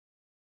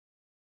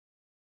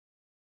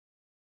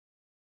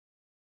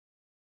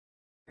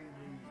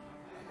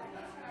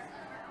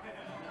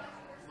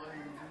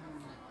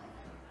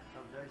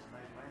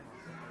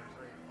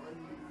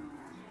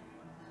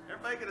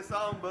Take the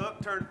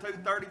songbook, turn to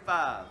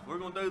 235. We're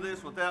going to do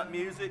this without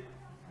music.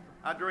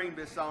 I dreamed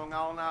this song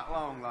all night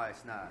long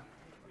last night.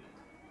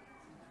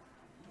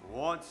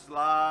 Once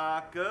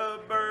like a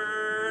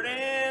bird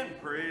in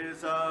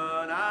prison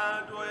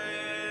I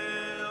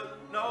dwelt,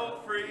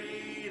 no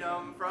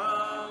freedom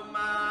from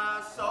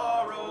my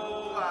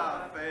sorrow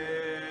I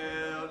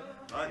felt,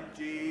 but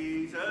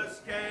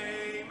Jesus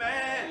came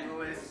and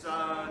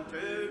listened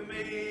to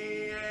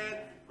me, and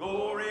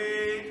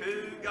glory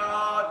to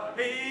God,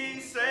 He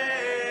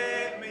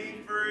set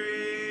me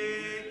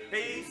free,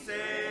 He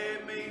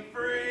set me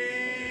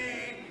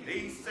free,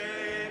 He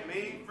set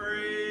me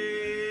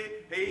free,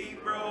 He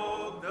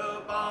broke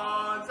the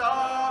bonds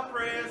of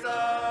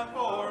prison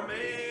for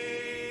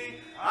me.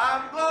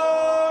 I'm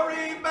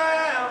glory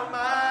bound,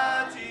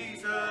 my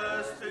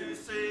Jesus to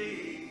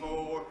see,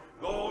 for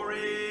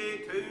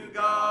glory to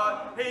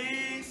God,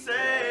 He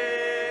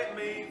set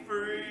me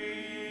free.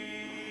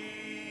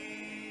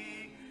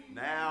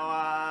 Now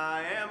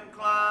I am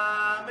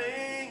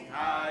climbing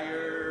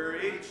higher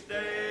each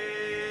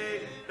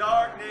day,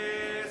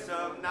 darkness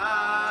of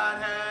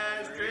night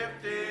has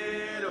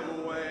drifted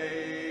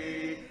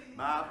away,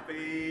 my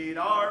feet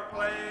are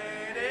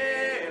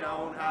planted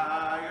on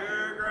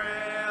higher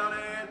ground,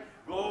 and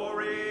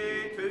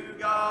glory to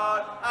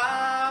God,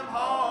 I'm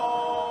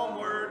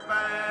homeward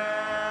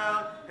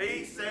bound.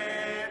 He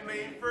set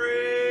me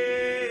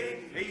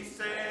free, He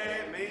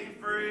set me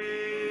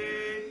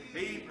free,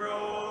 He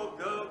broke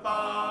the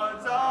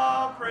bonds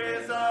of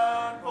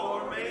prison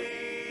for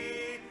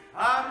me.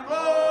 I'm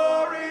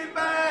glory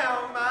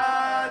bound,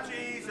 my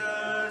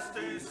Jesus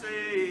to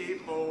see,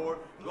 for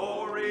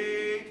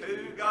glory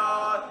to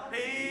God,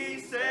 He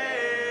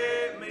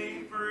set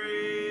me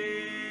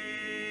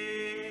free.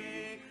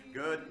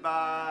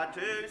 Goodbye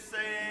to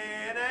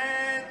sin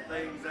and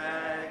things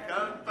that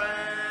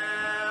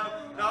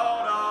confound,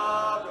 naught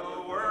of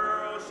the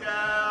world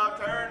shall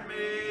turn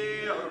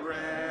me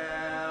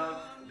around.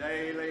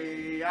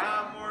 Daily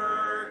I'm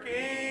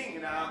working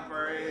and I'm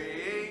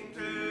praying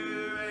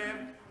to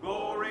Him,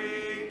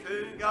 glory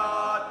to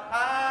God,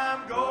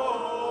 I'm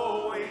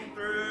going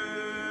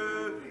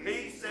through.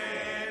 He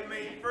set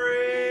me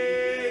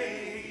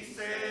free, He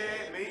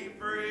set me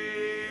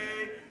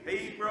free,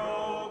 He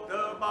broke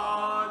the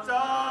bonds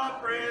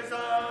of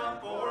prison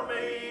for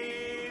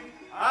me.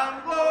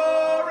 I'm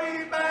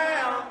glory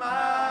bound,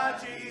 my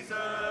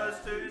Jesus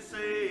to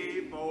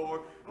see,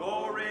 for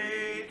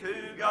glory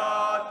to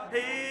God,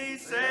 He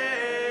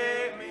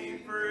set me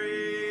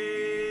free.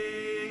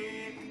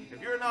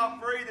 If you're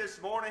not free this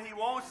morning, He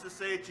wants to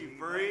set you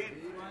free.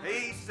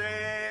 He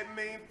set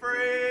me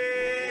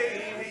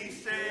free, He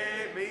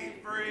set me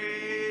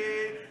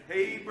free,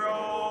 He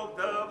broke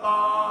the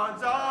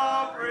bonds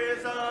of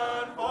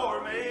prison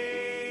for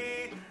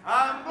me.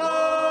 I'm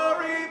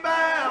glory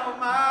bound,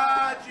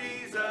 my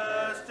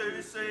Jesus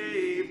to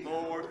see,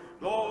 for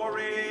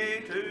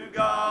glory to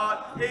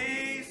God,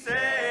 He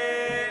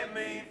set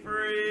me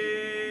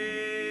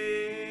free.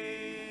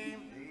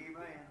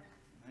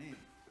 Amen.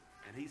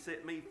 And He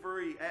set me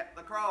free at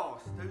the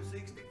cross,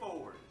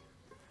 264.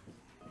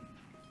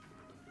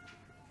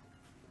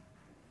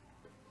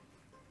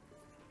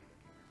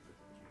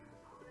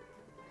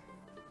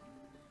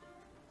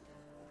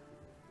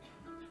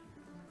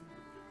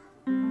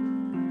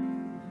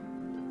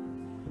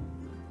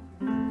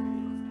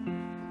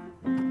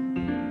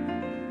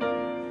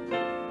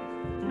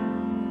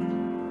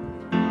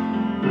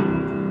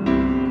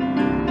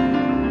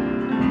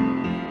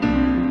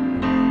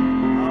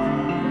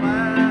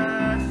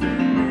 Alas,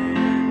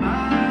 in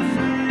my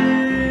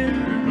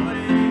Savior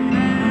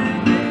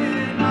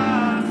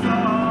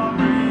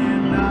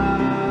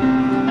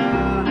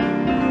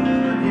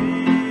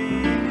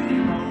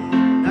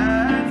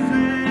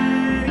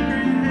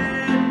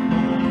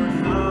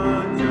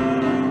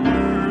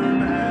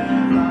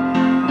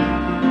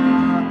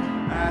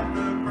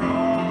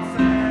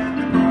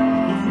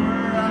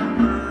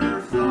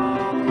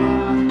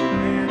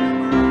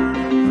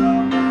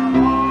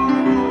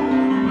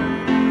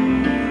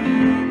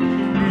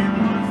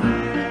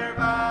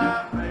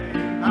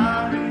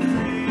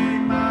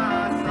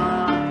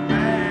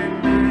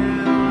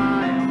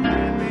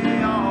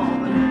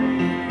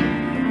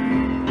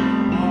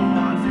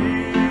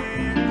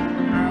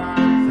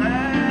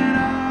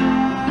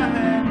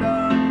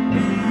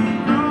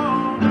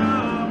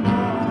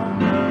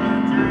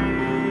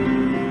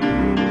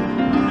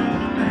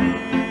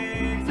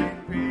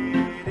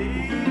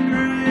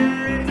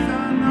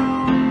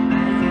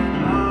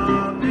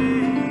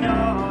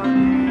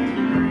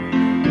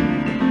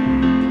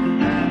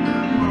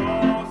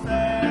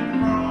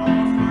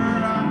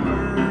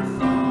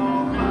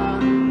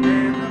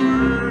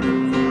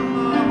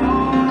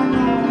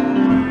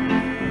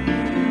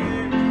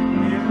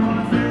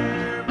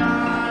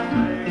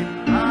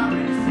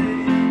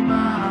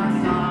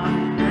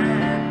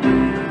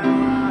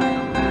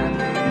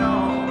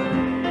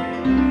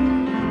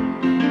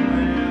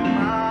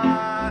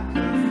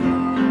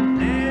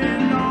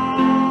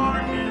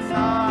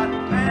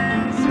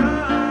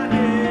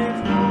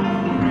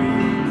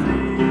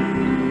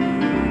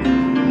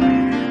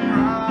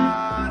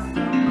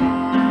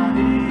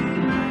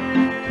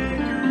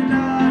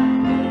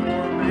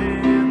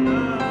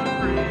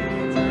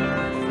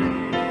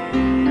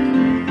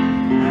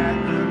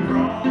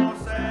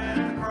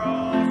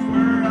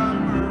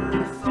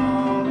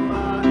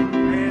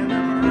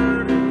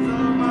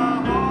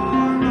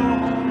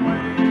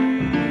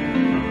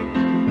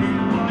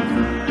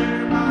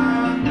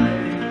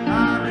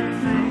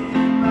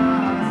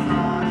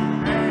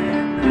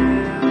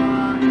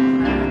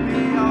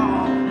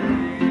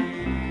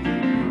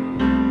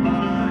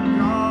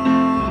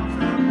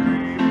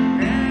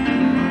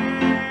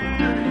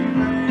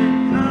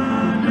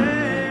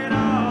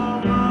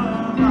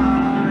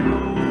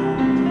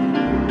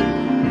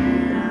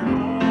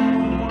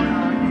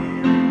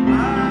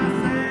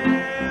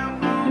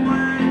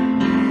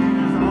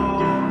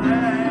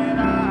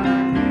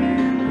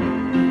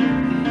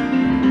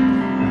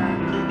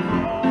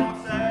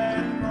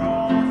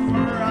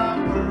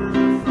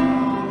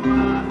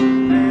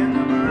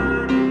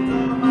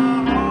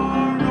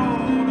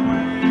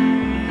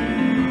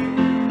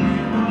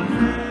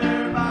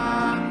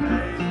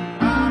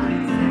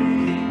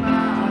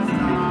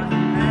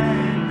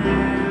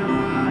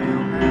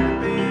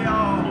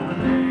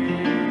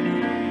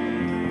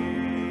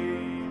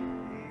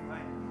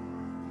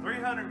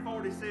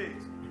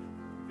 946.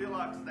 Feel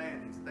like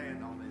standing,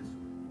 stand on this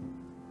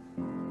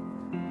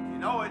one. You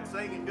know it's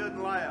singing good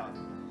and loud.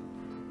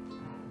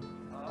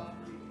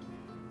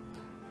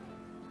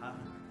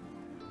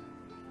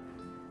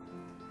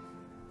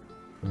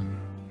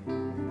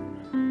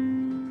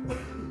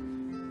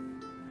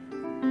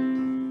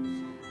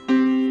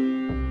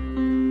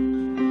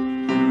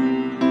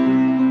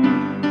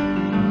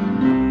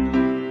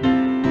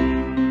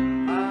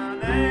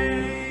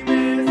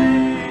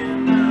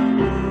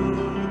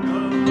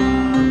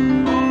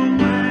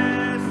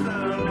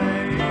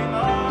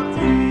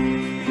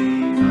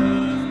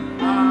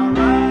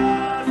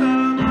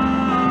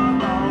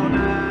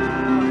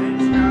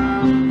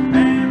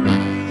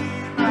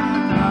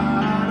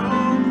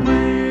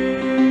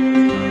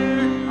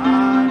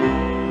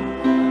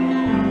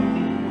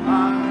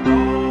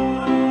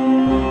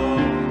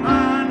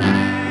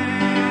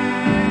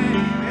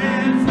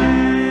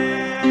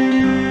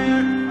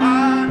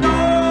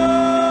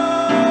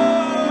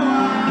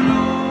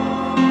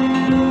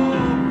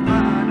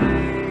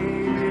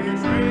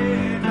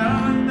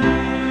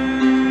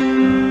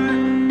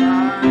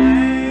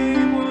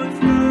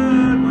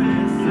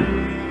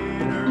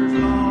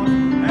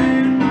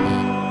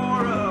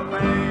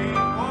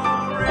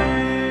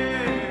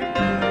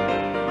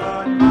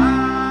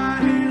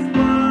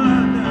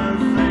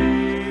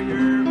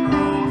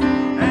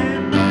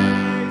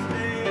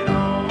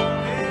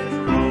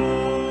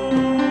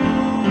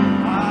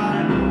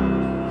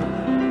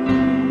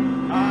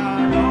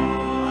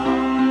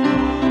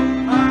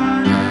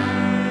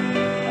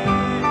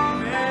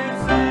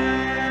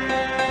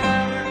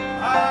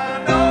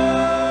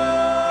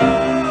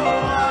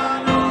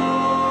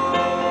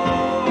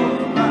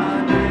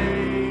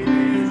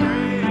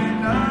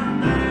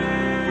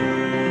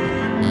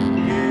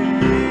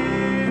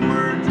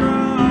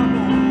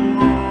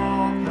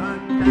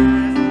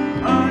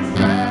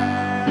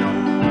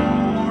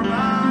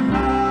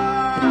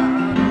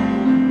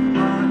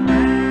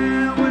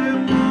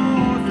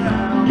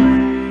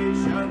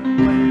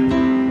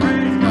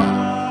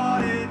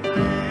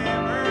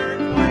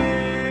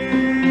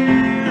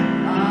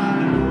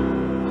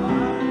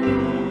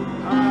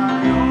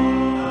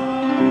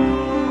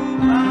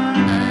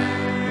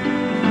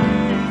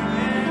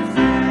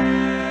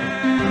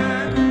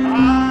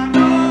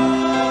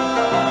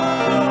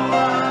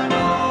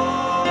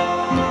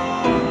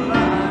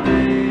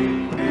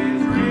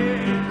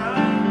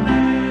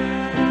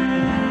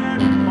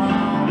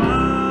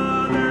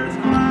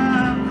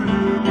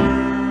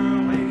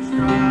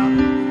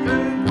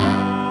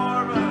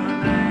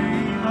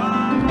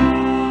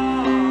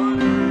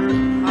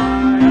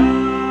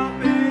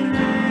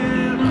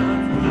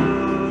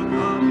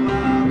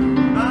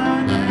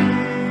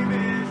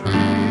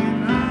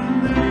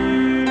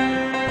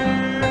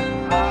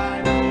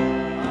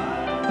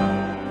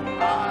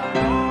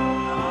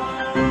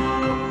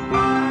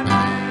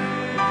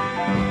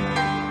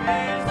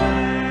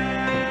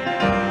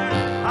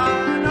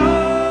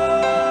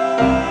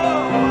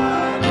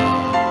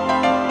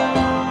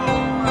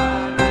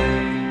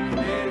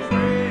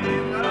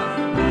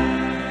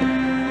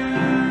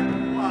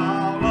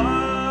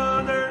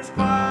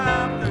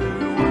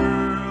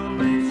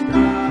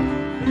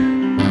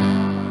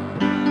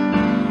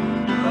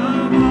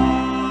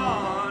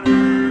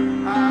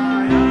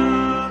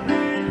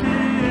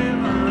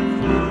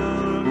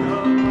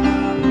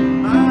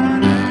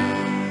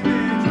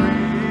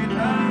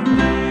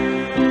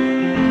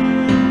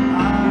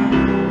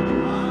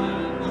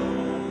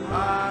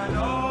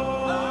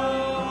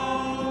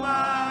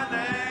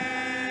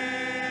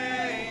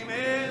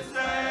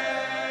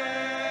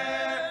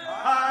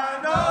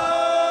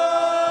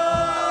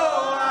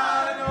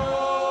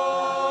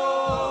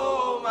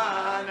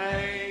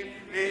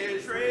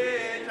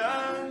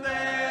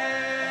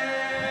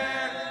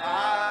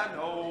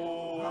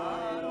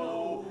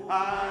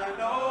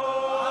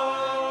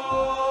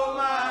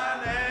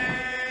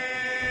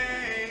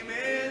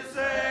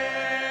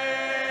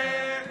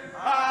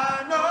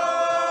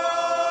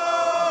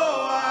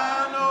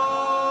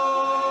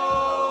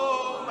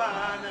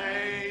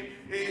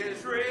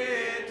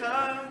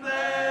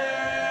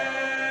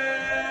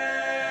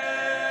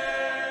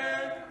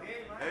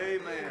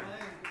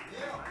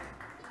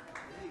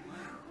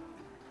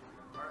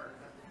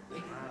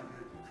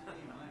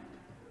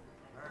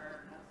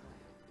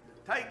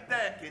 Take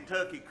that,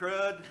 Kentucky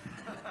crud.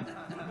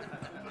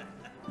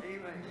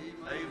 Amen.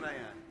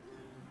 Amen.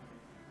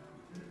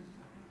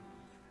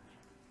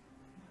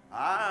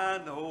 I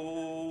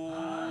know,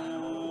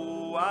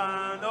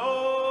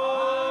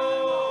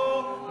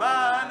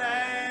 my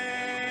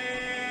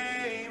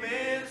name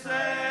is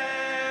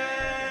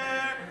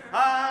there.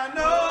 I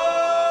know,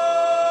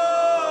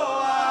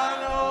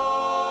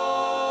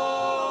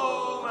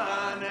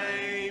 my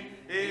name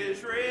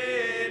is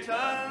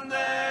written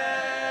there.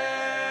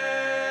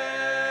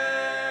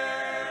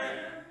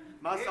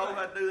 My soul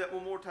had to do that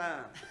one more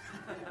time.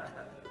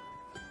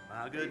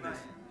 My goodness.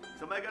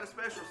 Somebody got a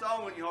special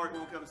song in your heart you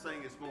want to come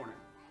sing this morning?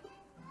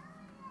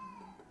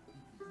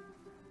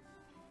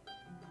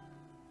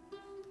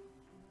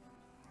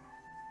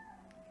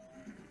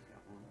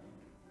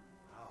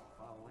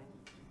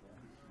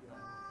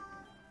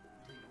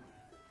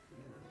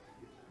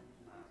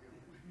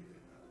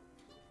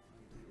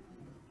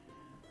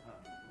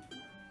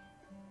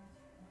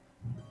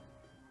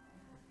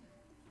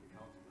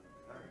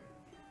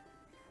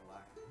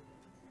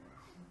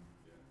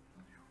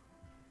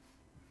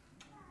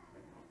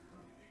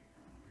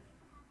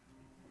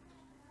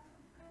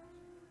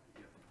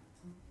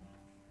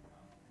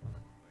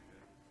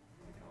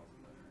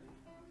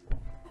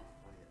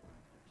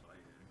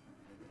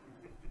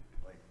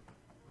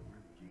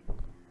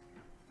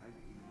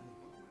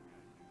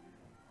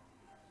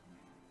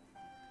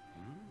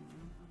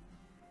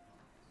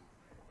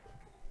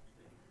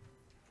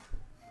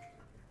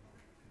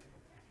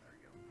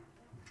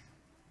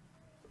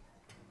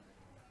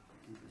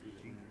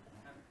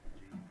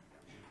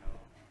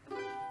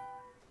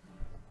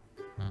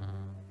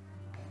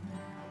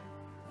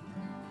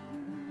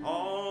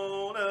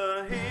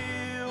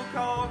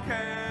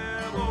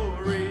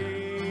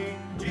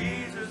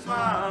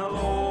 my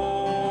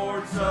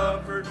Lord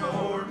suffered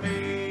for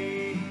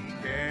me.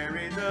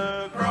 Carried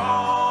the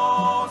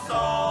cross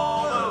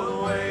all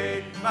the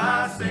way,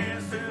 my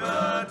sins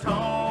to atone.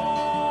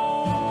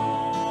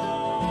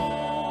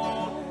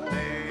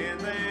 Then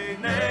they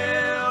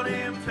nailed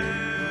him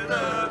to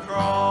the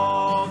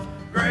cross.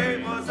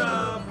 Great was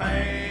the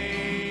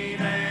pain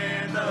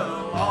and the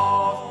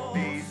loss.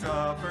 He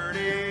suffered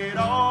it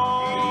all,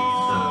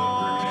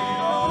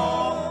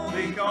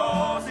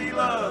 because he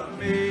loved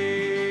me.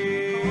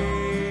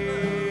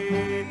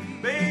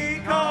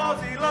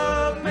 Because he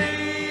loved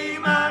me,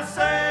 my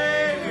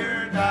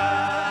Savior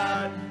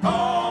died.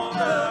 On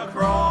the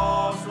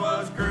cross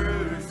was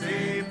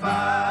crucified.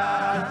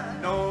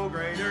 No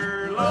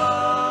greater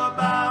love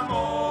by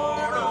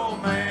mortal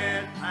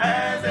man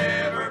has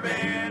ever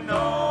been known.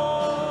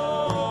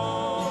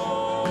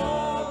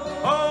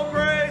 Oh,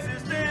 praise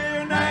his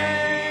dear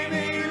name,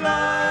 he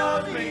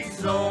loves me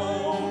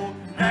so.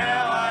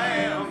 Now I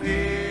am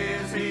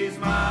his, he's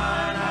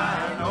mine,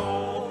 I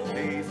know.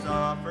 He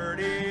suffered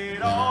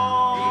it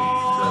all,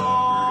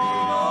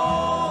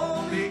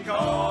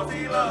 because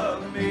he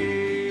loved me.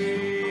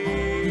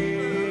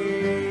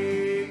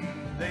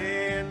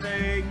 Then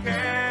they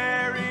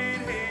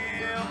carried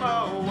him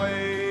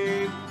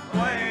away,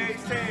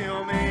 placed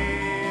him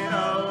in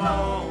a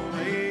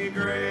lonely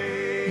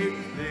grave.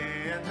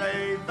 Then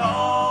they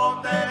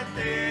thought that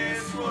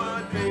this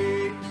would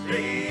be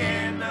the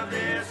end of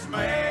this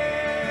man.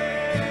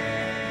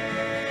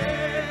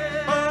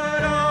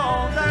 But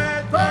on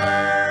that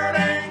third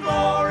and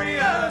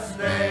glorious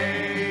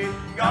day,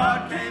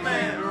 God came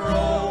and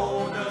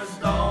rolled the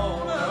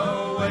stone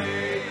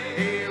away.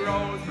 He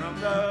rose from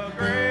the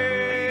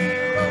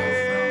grave,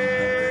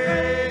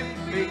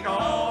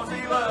 because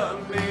he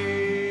loved me.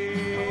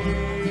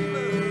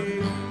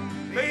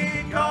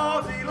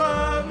 Because he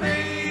loved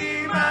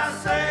me, my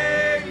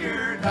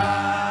Savior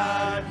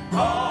died.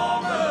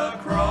 On the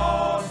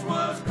cross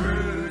was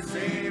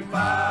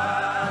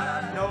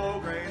crucified. No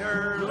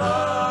greater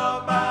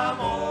love by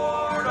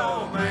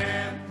mortal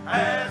man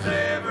has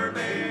ever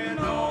been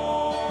known.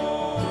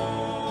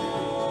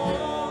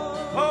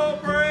 Oh,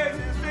 praise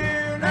his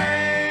dear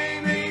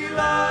name, he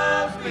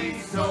loves me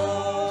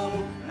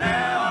so.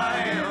 Now I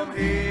am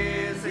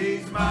his,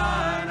 he's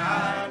mine,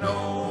 I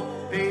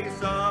know. He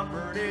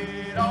suffered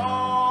it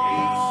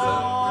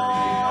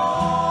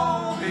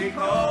all,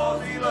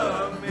 because he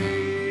loved me.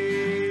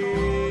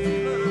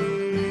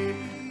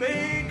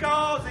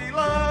 Because he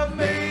loved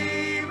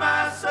me,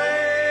 my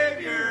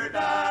Savior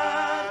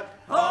died.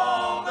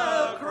 On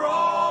the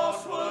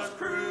cross was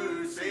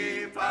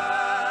crucified.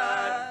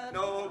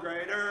 No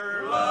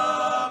greater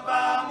love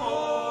by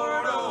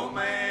mortal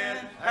man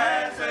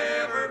has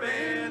ever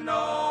been known.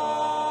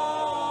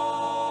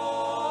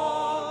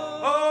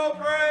 Oh,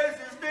 praise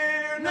his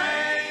dear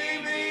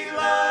name, he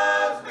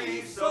loves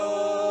me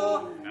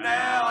so.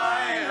 Now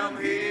I am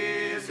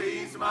his,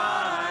 he's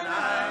mine,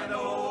 I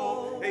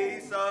know. He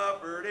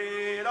suffered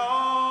it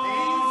all,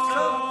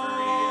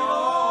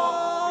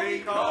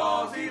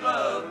 because he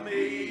loved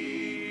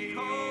me.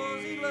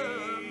 Because he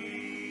loved me.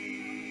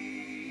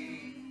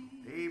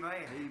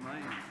 Amen.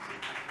 Amen.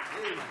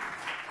 Amen.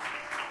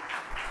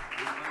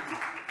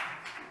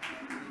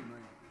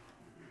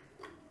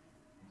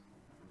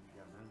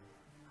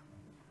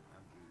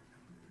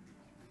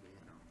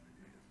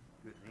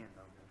 Good man,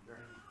 dog.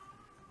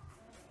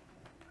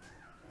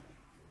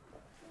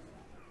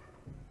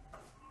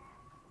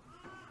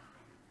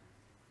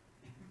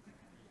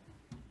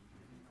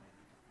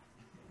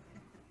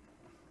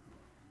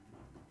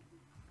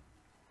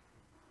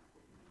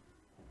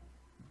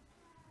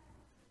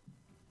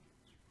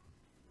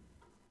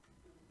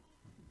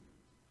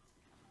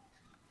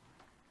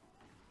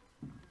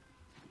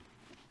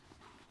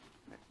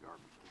 That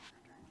garbage right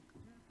there.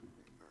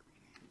 That garbage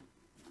can.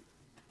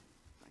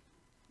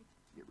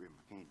 Get rid of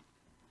my candy.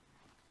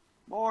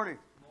 Morning.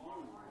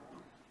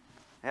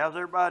 How's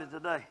everybody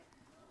today?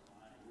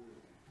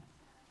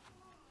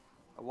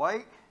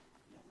 Awake?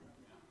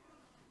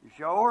 You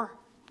sure?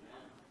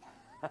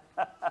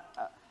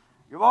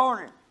 Good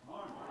morning.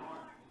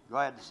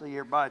 Glad to see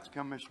everybody that's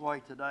come this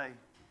way today.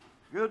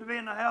 Good to be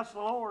in the house of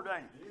the Lord,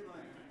 ain't it?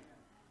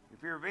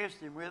 If you're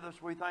visiting with us,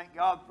 we thank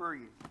God for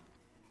you.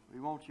 We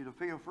want you to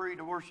feel free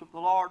to worship the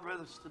Lord with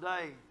us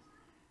today.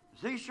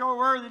 Is He sure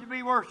worthy to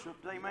be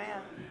worshiped?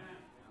 Amen.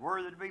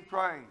 Worthy to be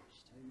praised.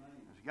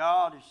 Because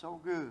God is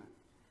so good.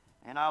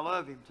 And I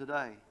love Him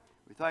today.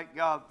 We thank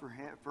God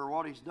for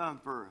what He's done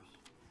for us.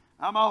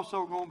 I'm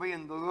also going to be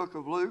in the book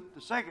of Luke,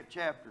 the 2nd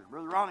chapter.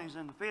 Brother Ronnie's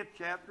in the 5th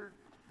chapter.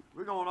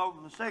 We're going to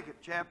open the 2nd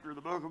chapter of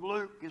the book of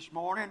Luke this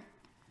morning.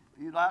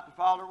 If you'd like to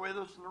follow with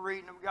us in the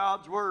reading of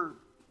God's Word.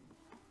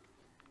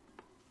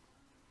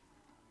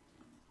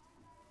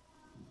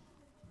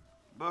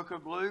 Book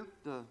of Luke,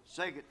 the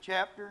 2nd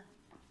chapter.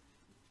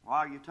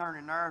 While you're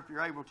turning there, if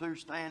you're able to,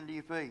 stand to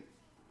your feet.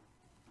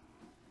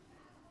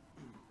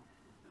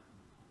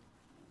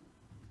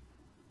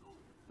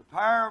 The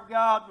power of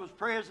God was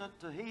present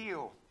to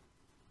heal.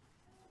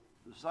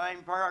 The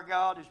same power of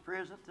God is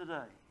present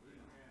today.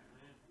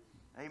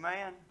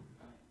 Amen.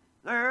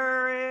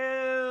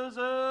 There is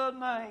a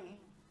name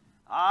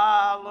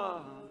I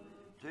love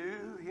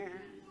to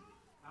hear.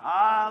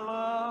 I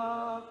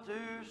love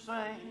to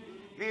sing.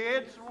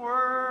 It's worthy.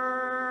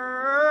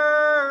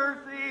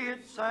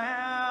 It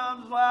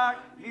sounds like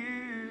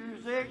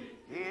music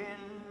in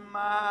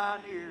my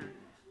ear.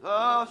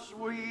 The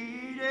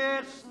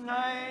sweetest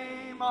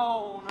name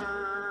on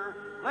earth.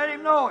 Let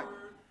him know it.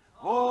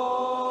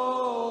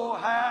 Oh,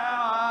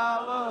 how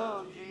I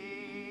love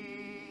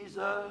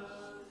Jesus.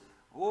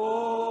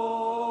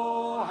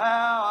 Oh,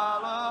 how I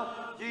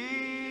love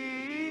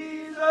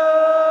Jesus.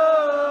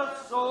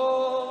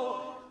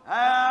 Oh, how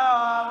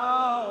I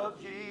love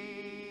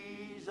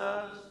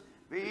Jesus.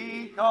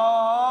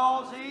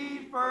 Because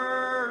he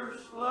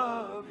first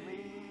loved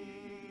me.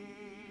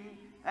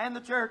 And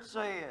the church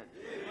said,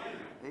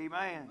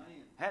 Amen.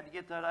 Had to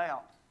get that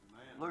out.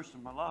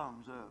 Loosen my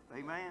lungs up.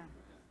 Amen.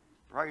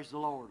 Praise the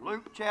Lord.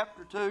 Luke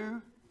chapter 2.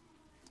 I'm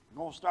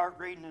going to start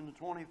reading in the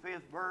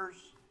 25th verse.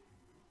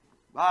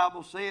 The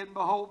Bible said,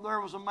 Behold, there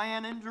was a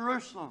man in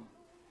Jerusalem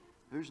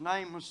whose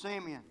name was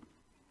Simeon.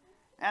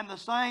 And the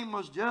same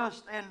was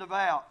just and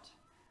devout,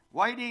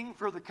 waiting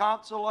for the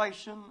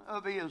consolation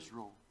of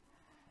Israel.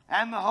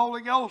 And the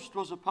Holy Ghost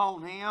was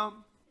upon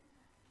him.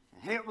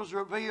 And it was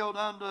revealed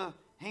unto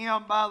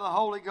him by the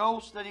Holy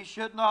Ghost that he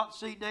should not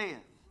see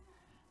death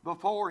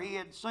before he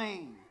had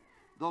seen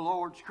the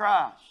Lord's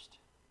Christ.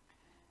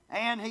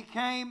 And he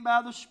came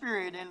by the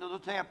Spirit into the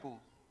temple.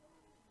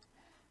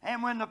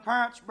 And when the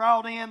parents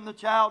brought in the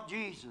child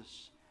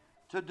Jesus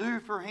to do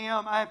for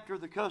him after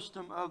the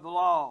custom of the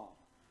law,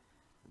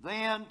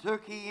 then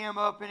took he him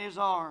up in his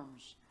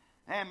arms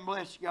and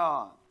blessed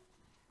God,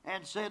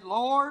 and said,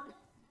 Lord,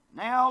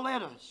 now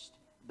lettest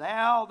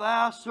thou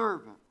thy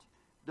servant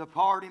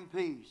depart in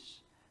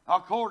peace,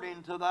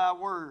 according to thy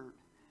word.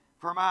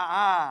 For my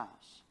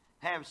eyes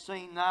have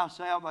seen thy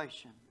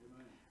salvation,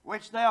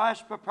 which thou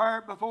hast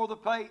prepared before the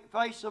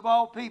face of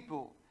all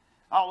people,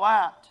 a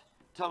light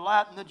to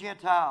lighten the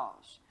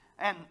Gentiles,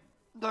 and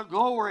the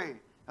glory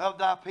of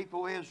thy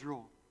people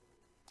Israel.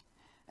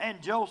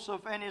 And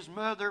Joseph and his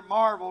mother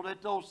marveled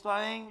at those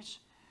things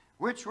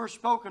which were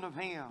spoken of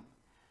him.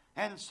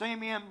 And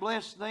Simeon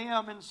blessed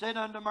them and said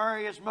unto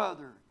Mary his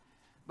mother,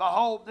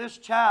 Behold, this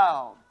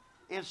child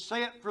is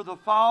set for the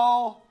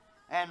fall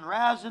and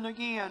rising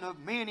again of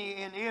many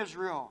in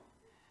Israel,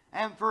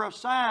 and for a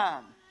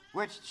sign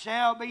which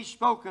shall be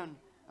spoken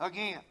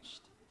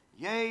against.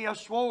 Yea, a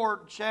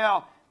sword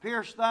shall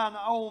pierce thine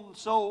own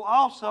soul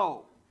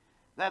also,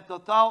 that the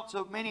thoughts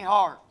of many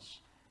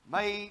hearts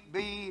may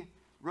be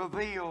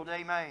revealed.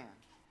 Amen.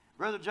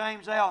 Brother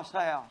James Alice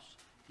House,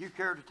 you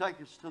care to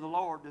take us to the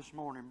Lord this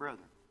morning, brother?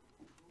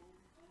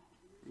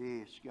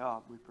 Yes,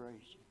 God, we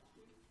praise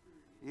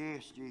you.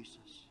 Yes,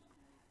 Jesus.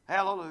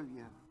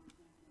 Hallelujah.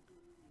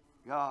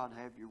 God,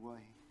 have your way.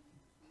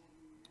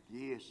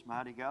 Yes,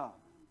 mighty God.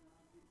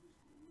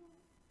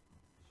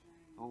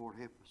 Lord,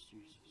 help us,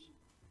 Jesus.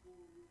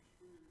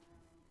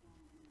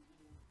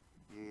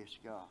 Yes,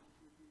 God.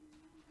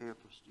 Help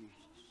us, Jesus.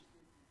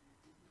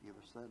 Give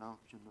us that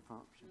unction to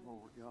function,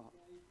 Lord God.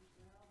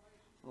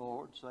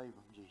 Lord, save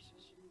them,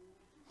 Jesus.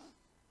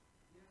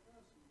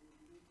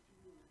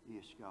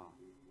 Yes, God.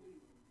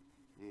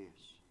 Yes.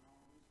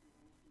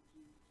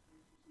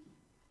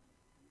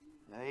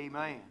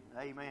 Amen.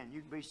 Amen.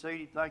 You can be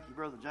seated. Thank you,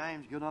 Brother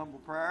James. Good humble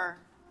prayer.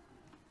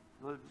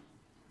 Brother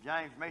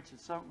James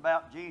mentioned something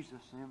about Jesus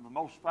and the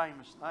most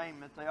famous name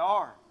that they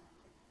are.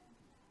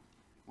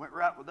 Went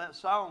right with that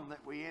song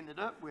that we ended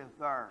up with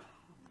there.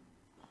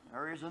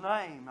 There is a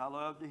name I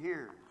love to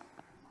hear.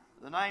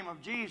 The name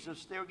of Jesus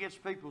still gets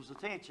people's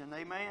attention.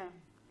 Amen.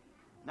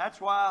 And that's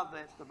why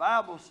that the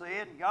Bible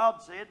said and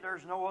God said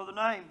there's no other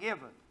name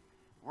given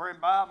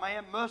whereby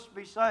man must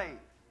be saved.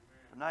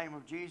 The name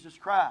of Jesus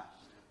Christ.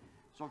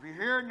 So if you're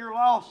here and you're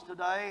lost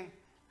today,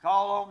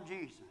 call on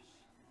Jesus.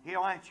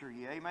 He'll answer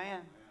you. Amen.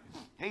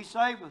 He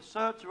saveth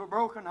such of a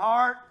broken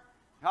heart,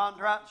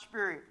 contrite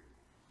spirit.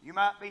 You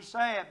might be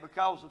sad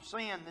because of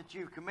sin that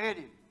you've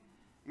committed.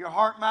 Your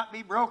heart might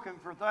be broken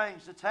for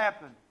things that's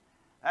happened.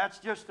 That's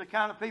just the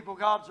kind of people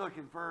God's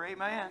looking for.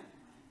 Amen.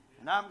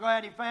 And I'm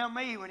glad He found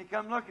me when He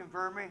come looking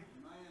for me.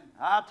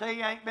 I tell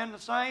you, I ain't been the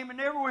same and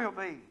never will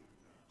be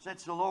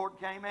since the Lord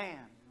came in.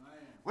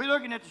 We're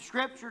looking at the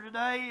Scripture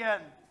today,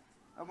 and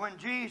when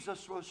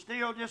Jesus was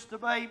still just a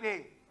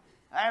baby,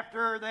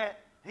 after that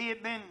He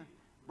had been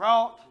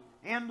brought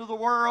into the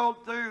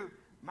world through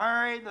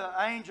Mary, the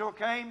angel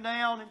came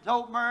down and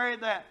told Mary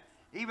that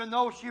even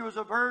though she was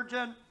a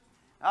virgin,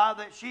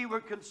 that she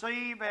would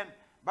conceive and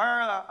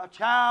bear a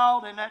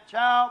child, and that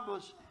child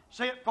was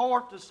sent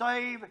forth to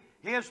save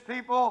His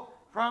people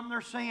from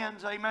their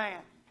sins. Amen.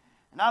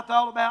 And I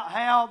thought about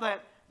how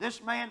that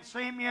this man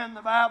Simeon,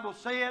 the Bible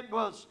said,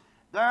 was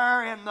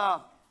there in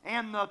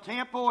the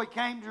temple. He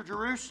came to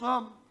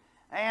Jerusalem,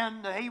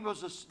 and he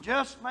was a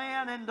just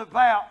man and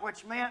devout,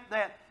 which meant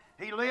that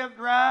he lived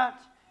right,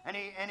 and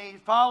he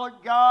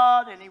followed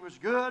God, and he was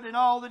good in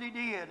all that he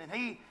did, and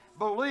he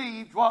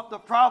believed what the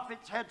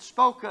prophets had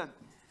spoken.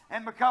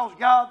 And because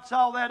God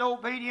saw that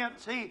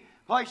obedience, He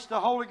placed the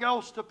Holy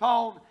Ghost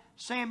upon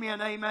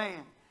Simeon, amen.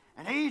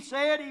 And he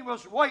said he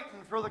was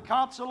waiting for the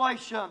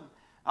consolation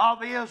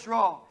of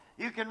Israel.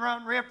 You can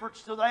run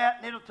reference to that,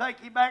 and it'll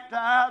take you back to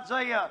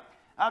Isaiah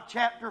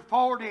chapter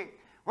 40,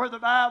 where the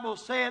Bible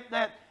said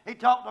that he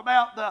talked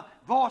about the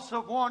voice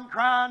of one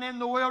crying in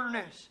the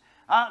wilderness.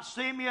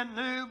 Simeon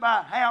knew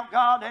by how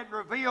God had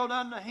revealed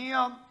unto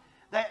him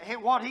that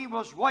what he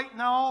was waiting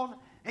on,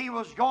 he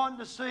was going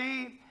to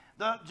see.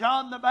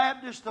 John the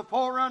Baptist, the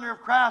forerunner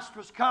of Christ,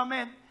 was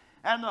coming,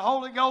 and the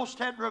Holy Ghost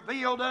had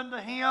revealed unto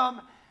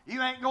him, you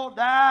ain't going to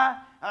die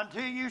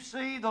until you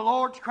see the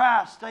Lord's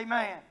Christ.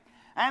 Amen.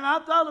 And I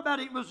thought about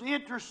it was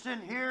interesting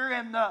here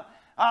in the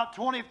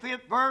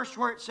 25th verse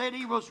where it said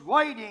he was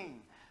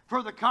waiting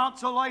for the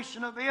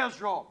consolation of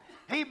Israel.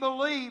 He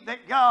believed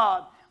that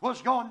God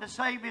was going to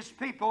save His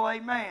people.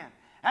 Amen.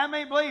 How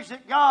many believes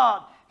that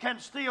God can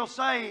still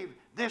save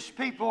this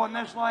people in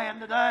this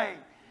land today?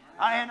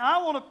 And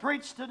I want to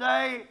preach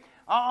today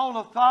on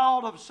a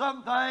thought of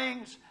some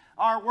things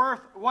are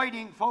worth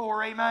waiting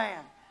for. Amen.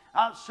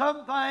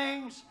 Some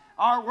things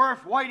are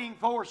worth waiting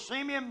for.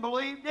 Simeon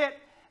believed it,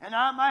 and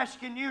I'm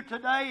asking you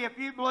today if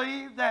you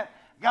believe that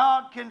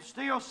God can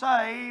still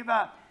save,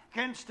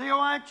 can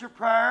still answer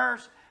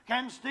prayers,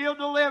 can still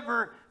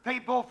deliver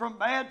people from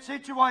bad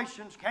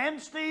situations, can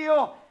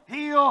still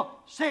heal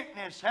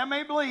sickness. How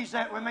many believes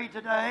that with me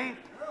today?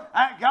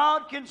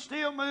 God can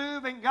still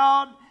move, and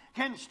God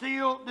can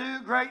still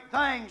do great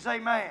things.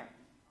 Amen.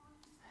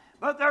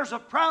 But there's a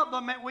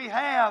problem that we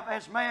have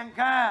as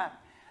mankind.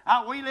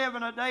 We live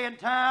in a day and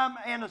time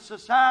in a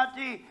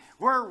society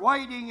where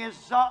waiting is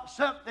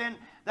something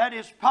that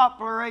is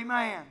popular.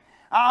 Amen.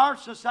 Our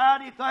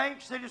society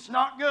thinks that it's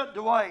not good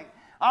to wait.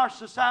 Our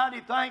society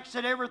thinks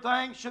that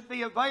everything should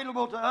be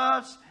available to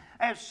us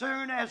as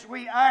soon as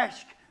we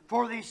ask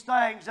for these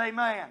things.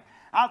 Amen.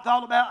 I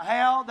thought about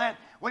how that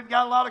we've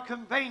got a lot of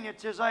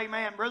conveniences.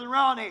 Amen. Brother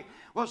Ronnie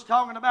was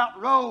talking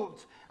about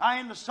roads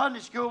in the Sunday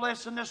school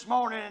lesson this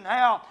morning, and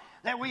how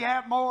that we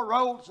have more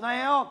roads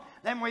now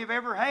than we've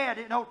ever had.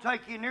 It don't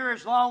take you near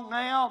as long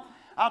now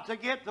to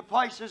get to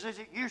places as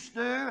it used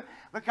to,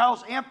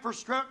 because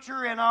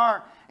infrastructure in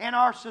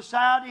our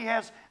society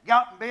has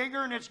gotten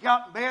bigger and it's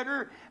gotten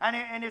better,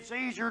 and it's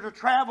easier to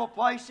travel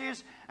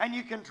places, and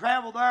you can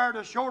travel there at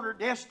a shorter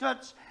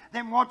distance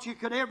than what you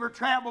could ever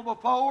travel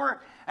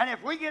before. And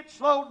if we get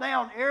slowed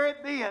down every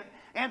bit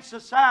in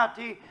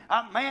society,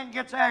 man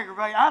gets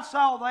aggravated. I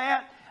saw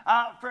that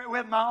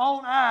with my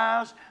own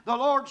eyes. The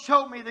Lord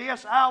showed me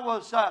this. I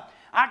was,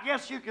 I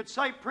guess you could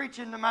say,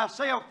 preaching to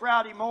myself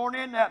Friday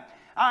morning.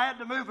 I had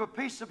to move a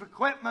piece of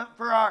equipment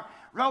for our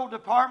road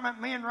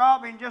department. Me and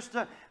Robbie and just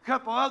a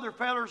couple other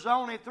fellers,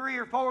 only 3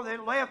 or 4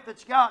 that left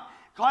that's got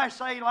Class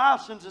A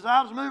licenses.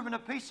 I was moving a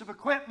piece of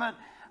equipment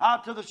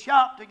to the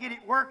shop to get it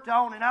worked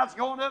on, and I was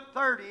going up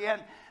 30.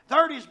 And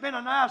 30's been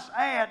a nice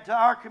add to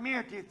our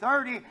community.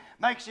 30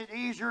 makes it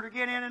easier to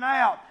get in and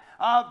out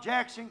of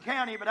Jackson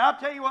County. But I'll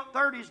tell you what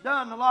 30's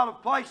done in a lot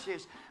of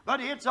places.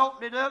 But it's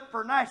opened it up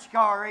for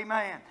NASCAR,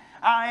 amen.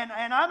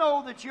 And I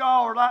know that you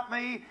all are like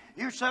me.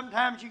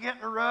 Sometimes you get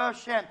in a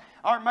rush,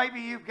 or maybe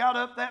you've got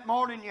up that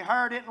morning, you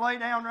heard it and lay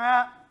down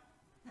right.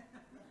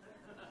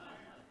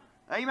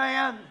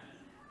 Amen.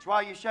 That's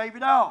why you shave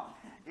it off.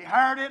 You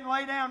heard it and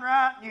lay down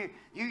right, and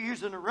you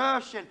using a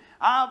rush. And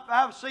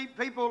I've seen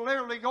people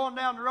literally going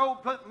down the road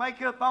putting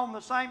makeup on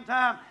the same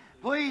time.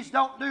 Please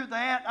don't do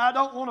that. I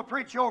don't want to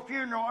preach your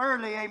funeral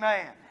early,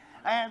 amen.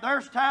 And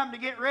there's time to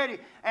get ready.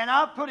 And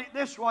I'll put it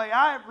this way.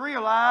 I have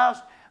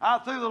realized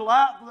through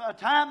the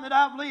time that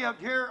I've lived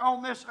here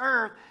on this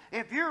earth,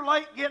 if you're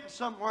late getting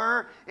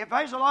somewhere, if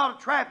there's a lot of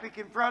traffic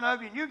in front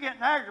of you and you're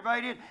getting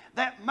aggravated,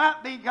 that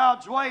might be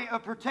God's way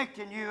of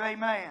protecting you,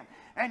 amen.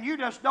 And you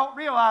just don't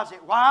realize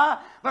it. Why?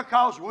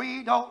 Because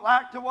we don't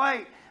like to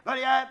wait. But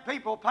I had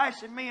people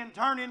passing me in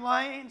turning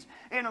lanes,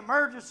 in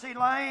emergency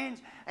lanes,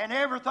 and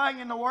everything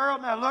in the world.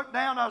 And I looked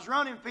down, I was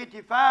running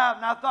 55,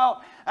 and I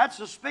thought, that's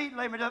the speed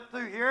limit up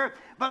through here.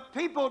 But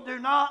people do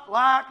not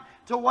like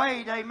to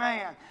wait,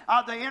 amen.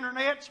 The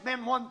internet's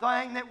been one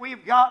thing that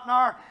we've got in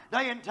our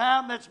day and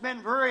time that's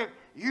been very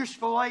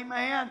useful,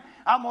 amen.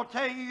 I'm going to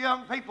tell you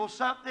young people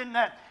something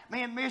that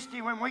me and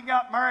Misty, when we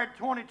got married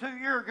 22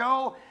 years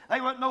ago,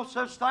 there wasn't no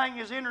such thing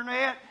as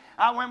internet.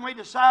 When we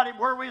decided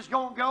where we was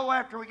going to go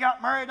after we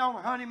got married on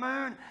the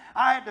honeymoon,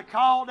 I had to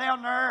call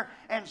down there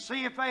and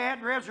see if they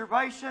had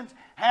reservations.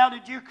 How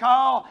did you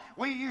call?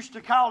 We used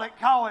to call it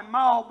calling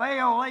Ma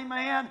Bell,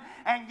 amen,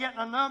 and getting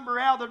a number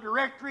out of the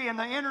directory, and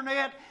the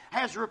internet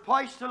has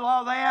replaced a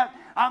lot of that.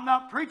 I'm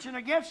not preaching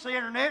against the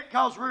internet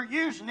because we're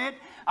using it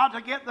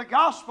to get the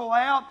gospel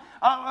out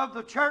of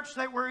the church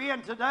that we're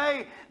in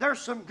today.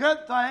 There's some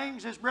good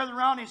things, as Brother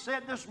Ronnie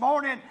said this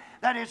morning,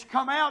 that has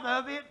come out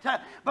of it.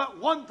 But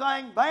one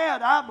thing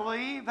bad, I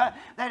believe, that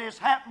has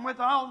happened with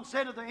the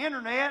onset of the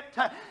internet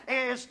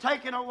is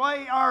taking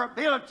away our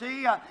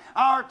ability,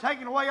 or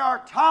taking away our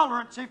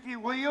tolerance, if you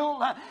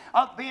will,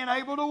 of being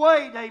able to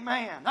wait.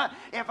 Amen.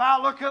 If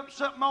I look up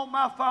something on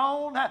my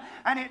phone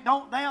and it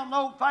don't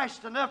download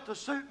fast enough to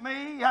suit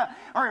me,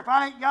 or if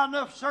I ain't got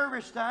enough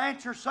service to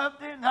answer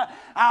something, I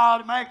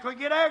automatically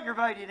get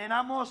aggravated. And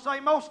I'm going to say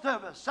most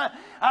of us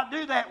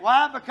do that.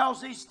 Why?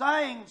 Because these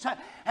things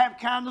have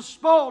kind of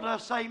spoiled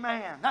us.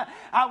 Amen.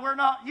 We're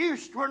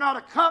not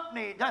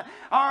accompanied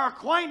or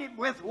acquainted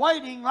with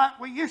waiting like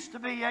we used to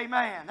be.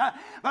 Amen.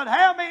 But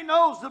how many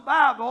knows the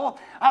Bible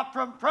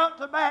from front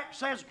to back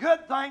says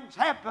good things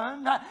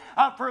happen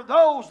for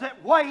those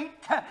that wait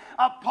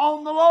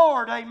upon the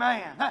Lord.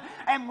 Amen.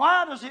 And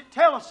why does it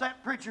tell us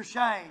that, Preacher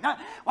Shane?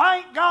 Why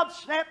ain't God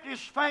snapped His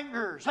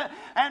fingers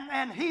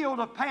and healed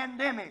a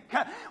pandemic?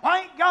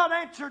 Why ain't God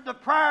answered the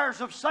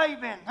prayers of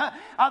saving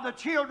the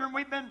children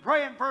we've been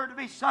praying for to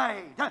be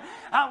saved?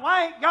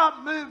 Why ain't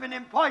God moving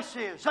in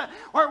places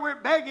where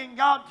we're begging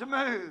God to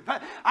move?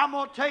 I'm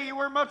going to tell you,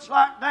 we're much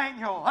like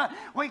Daniel.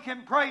 We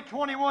can pray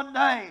 21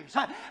 days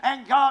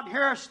and God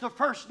hears us the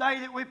first day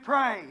that we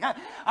pray.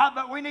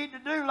 But we need to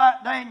do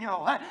like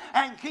Daniel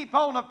and keep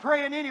on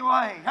praying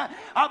anyway.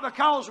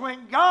 Because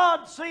when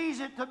God sees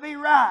it to be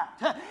right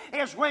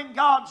is when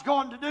God's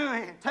going to do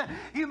it.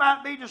 You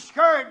might be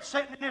discouraged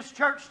sitting in this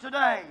church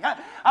today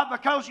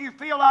because you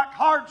feel like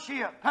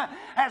hardship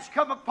has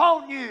come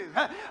upon you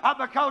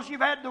because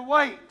you've had to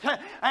wait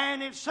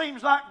and it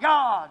seems like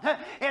God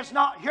is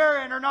not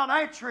hearing or not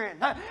answering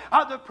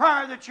the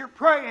prayer that you're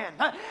praying.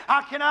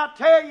 Can I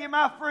tell you,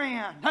 my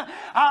friend,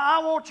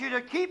 I want you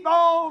to keep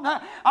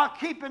on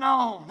keeping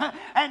on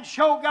and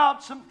show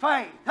God some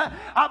faith,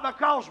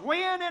 because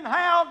when and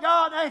how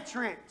God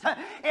answers it,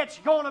 it's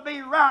going to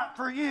be right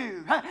for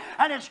you,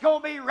 and it's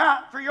going to be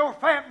right for your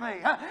family.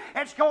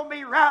 It's going to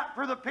be right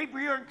for the people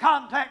you're in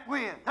contact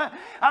with.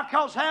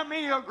 Because how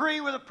many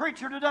agree with a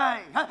preacher today?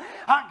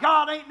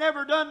 God ain't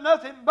never done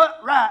nothing but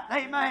right.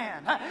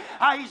 Amen.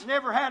 He's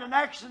never had an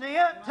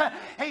accident.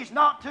 He's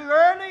not too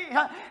early.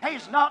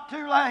 He's not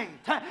too late.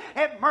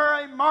 If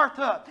Mary and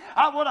Martha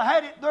would have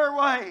had it their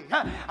way,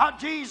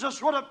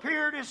 Jesus would have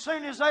appeared as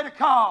soon as they'd have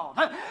called.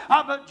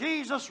 But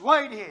Jesus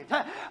waited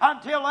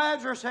until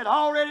Lazarus had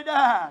already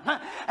died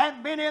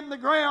and been in the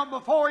ground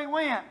before he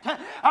went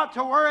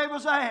to where he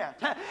was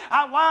at.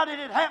 Why did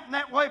it happen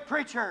that way,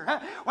 preacher?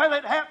 Well,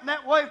 it happened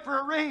that way for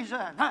a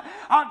reason.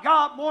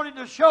 God wanted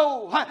to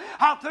show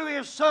through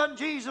His Son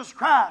Jesus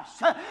Christ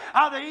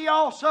that He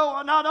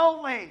also not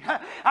only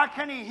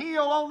can He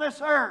heal on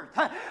this earth,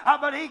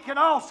 but He can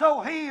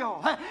also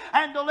heal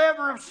and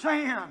deliver of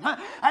sin,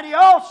 and He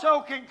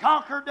also can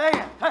conquer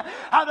death,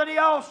 that He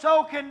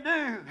also can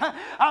do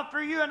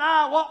for you and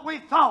I what we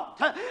thought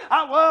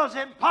was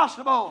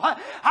impossible.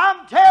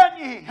 I'm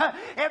telling you,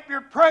 if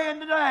you're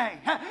praying today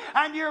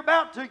and you're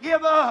about to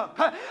give up,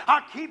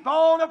 keep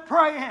on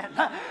praying.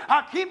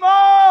 Keep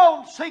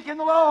on seeking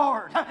the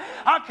Lord,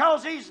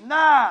 because He's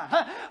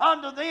nigh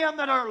unto them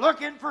that are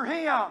looking for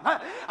Him.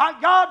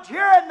 God's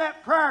hearing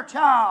that prayer,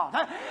 child.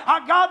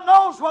 God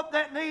knows what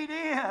that need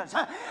is.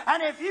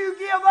 And if you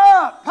give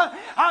up,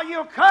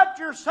 you'll cut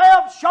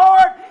yourself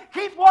short.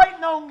 Keep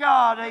waiting on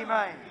God.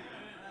 Amen.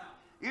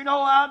 You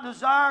know, I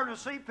desire to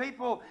see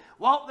people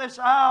walk this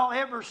aisle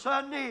every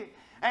Sunday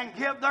and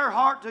give their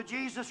heart to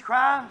Jesus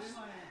Christ.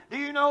 Do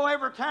you know,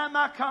 every time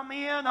I come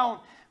in on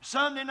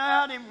Sunday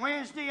night and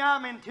Wednesday,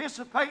 I'm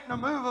anticipating a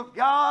move of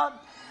God.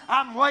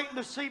 I'm waiting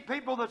to see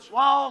people that's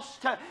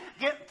lost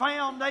get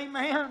found.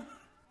 Amen.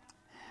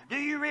 Do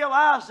you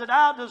realize that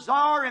I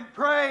desire and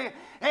pray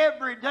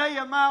every day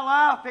of my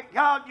life that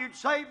God, You'd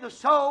save the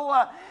soul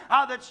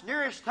that's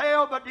nearest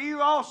hell? But do you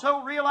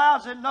also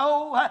realize and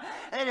know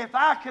that if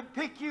I could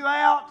pick you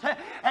out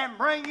and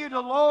bring you to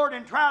the Lord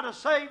and try to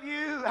save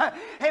you,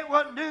 it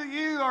wouldn't do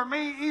you or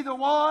me, either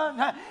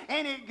one,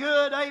 any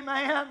good?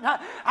 Amen.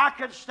 I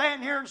could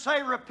stand here and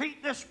say,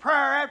 repeat this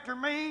prayer after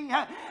me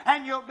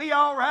and you'll be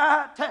all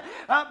right.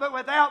 But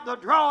without the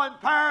drawing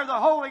power of the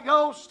Holy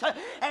Ghost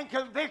and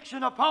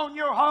conviction upon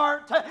your heart,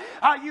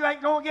 you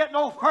ain't going to get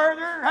no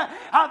further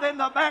than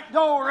the back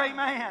door.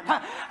 Amen.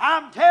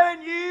 I'm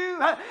telling you,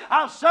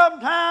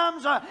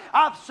 sometimes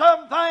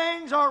some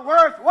things are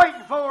worth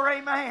waiting for.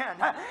 Amen.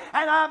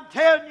 And I'm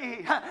telling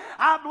you,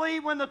 I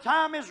believe when the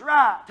time is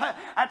right.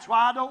 That's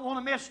why I don't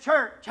want to miss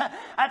church.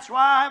 That's why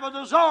I have a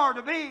desire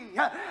to be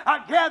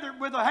gathered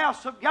with the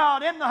house of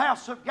God, in the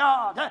house of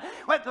God,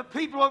 with the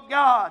people of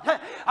God.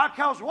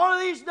 Because one of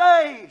these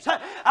days,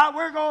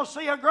 we're going to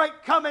see a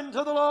great coming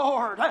to the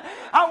Lord.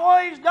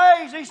 One of these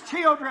days, these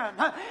children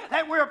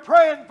that we're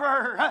praying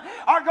for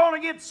are going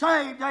to get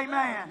saved.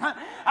 Amen.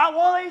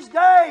 One of these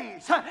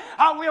days,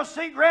 we'll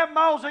see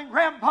grandmas and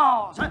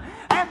grandpas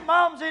and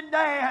moms and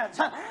dads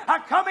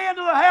come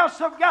into the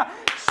house of God.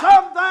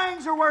 Some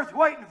things are worth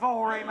waiting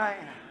for. Amen.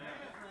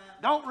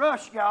 Don't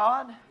rush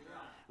God.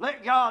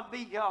 Let God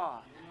be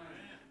God.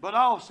 But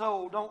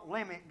also don't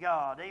limit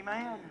God.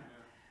 Amen.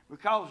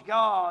 Because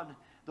God,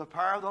 the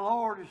power of the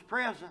Lord is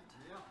present.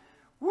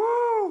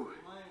 Woo!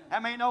 How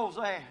many knows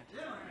that?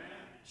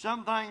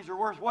 Some things are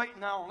worth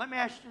waiting on. Let me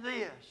ask you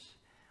this.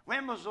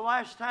 When was the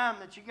last time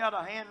that you got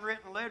a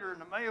handwritten letter in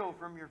the mail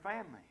from your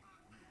family?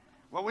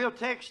 Well, we'll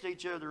text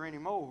each other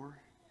anymore.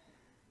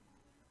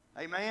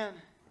 Amen.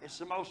 It's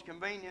the most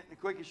convenient and the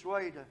quickest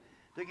way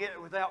to get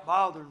it without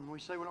bothering them. We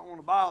say we don't want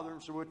to bother them,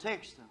 so we'll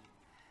text them.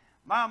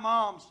 My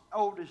mom's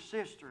oldest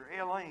sister,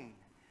 Elaine,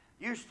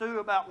 used to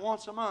about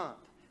once a month,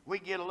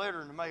 we'd get a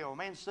letter in the mail.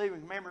 Me and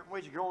Stephen, remember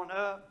when we was growing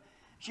up?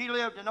 She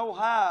lived in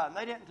Ohio, and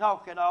they didn't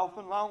talk that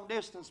often, long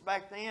distance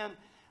back then.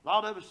 A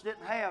lot of us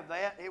didn't have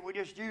that. We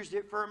just used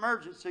it for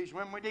emergencies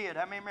when we did.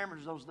 How many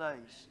remembers those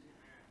days?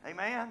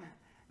 Amen?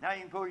 Now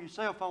you can pull your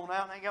cell phone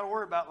out and ain't got to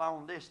worry about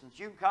long distance.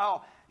 You can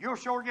call. You'll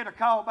sure get a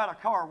call about a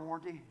car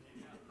warranty.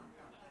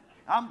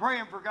 I'm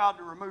praying for God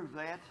to remove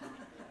that.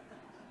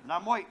 And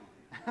I'm waiting.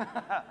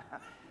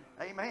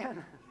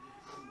 Amen.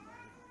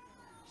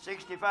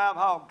 65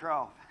 hog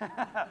trough.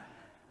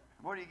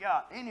 What do you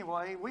got?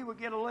 Anyway, we would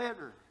get a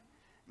letter.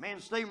 Me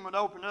and Stephen would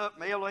open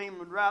up, and Elaine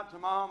would write to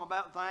Mom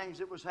about things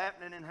that was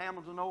happening in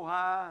Hamilton,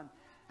 Ohio, and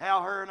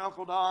how her and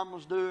Uncle Don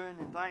was doing,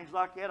 and things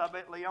like that. I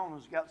bet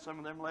Leona's got some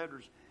of them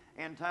letters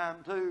in time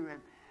too.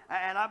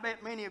 And I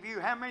bet many of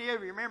you, how many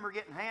of you remember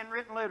getting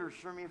handwritten letters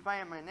from your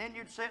family, and then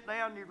you'd sit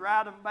down and you'd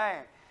write them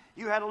back.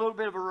 You had a little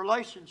bit of a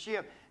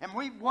relationship, and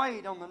we'd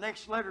wait on the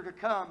next letter to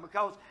come,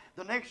 because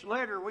the next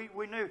letter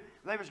we knew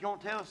they was going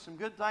to tell us some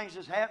good things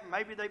that's happened.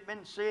 Maybe they've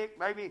been sick.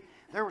 Maybe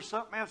there was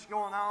something else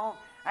going on.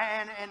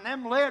 And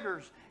them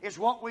letters is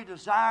what we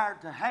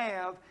desired to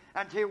have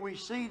until we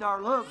seen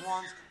our loved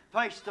ones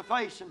face to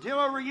face. Until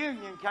a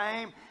reunion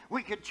came,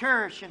 we could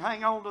cherish and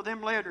hang on to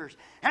them letters.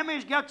 How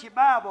many's got your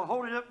Bible?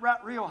 Hold it up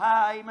right real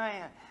high,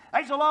 amen.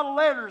 There's a lot of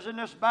letters in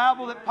this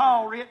Bible that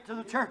Paul wrote to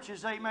the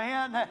churches,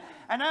 amen.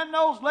 And in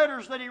those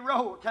letters that he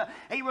wrote,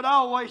 he would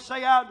always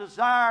say, I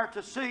desire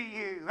to see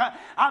you.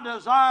 I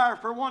desire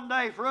for one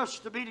day for us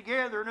to be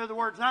together. In other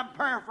words, I'm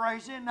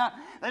paraphrasing.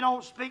 They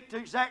don't speak to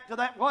exactly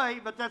that way,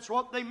 but that's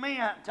what they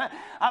meant.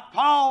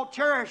 Paul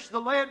cherished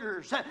the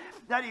letters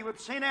that he would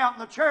send out,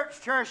 and the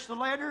church cherished the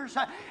letters.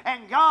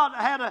 And God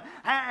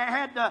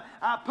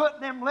had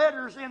put them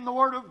letters in the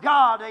Word of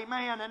God,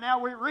 amen. And now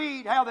we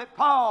read how that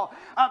Paul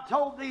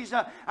told these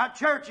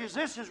churches,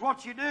 this is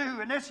what you do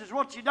and this is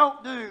what you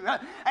don't do.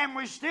 And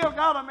we still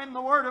got them in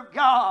the Word of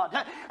God,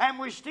 and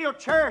we still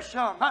cherish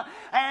them.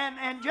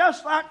 And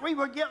just like we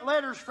would get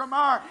letters from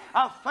our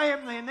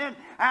family and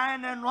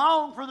then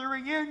long for the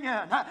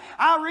reunion,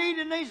 I read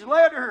in these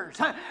letters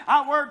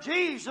where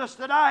Jesus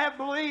that I have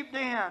believed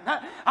in,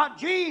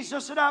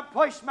 Jesus that I've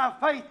placed my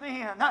faith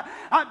in,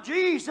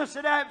 Jesus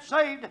that I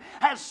have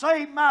has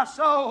saved my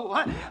soul.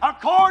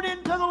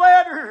 According to the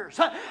letters,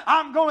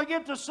 I'm going to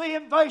get to see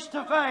Him face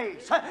to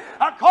face.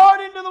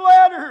 According to the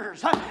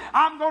letters,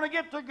 I'm going to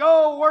get to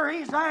go where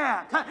He's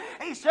at.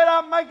 He said,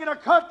 I'm making a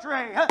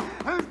country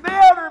whose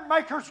builder and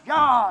maker's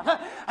God.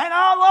 And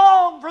I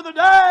long for the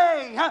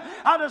day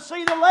to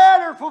see the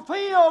letter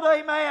fulfilled,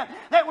 amen,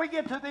 that we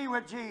get to be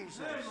with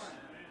Jesus.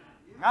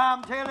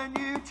 I'm telling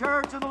you,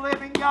 church of the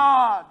living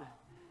God,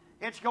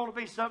 it's going to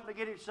be something to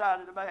get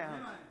excited about.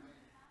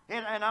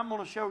 And I'm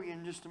going to show you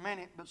in just a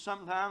minute, but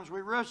sometimes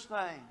we rush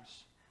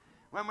things.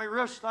 When we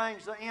rush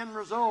things, the end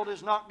result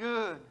is not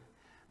good.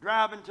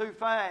 Driving too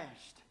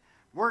fast.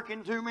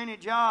 Working too many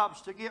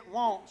jobs to get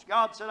wants.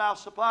 God said, I'll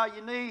supply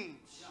your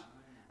needs.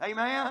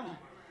 Amen?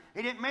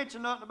 He didn't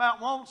mention nothing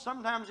about wants.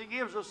 Sometimes He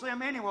gives us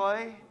them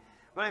anyway.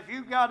 But if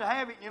you've got to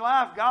have it in your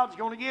life, God's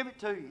going to give it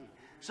to you.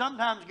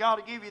 Sometimes God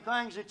will give you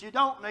things that you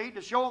don't need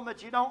to show them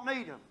that you don't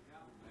need them.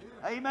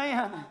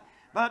 Amen.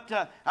 But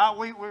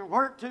we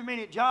work too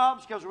many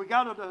jobs because we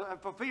got to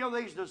fulfill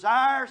these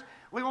desires.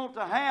 We want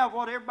to have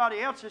what everybody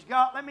else has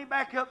got. Let me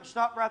back up and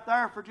stop right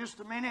there for just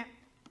a minute.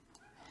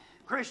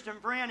 Christian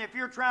friend, if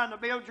you're trying to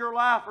build your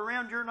life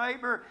around your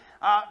neighbor,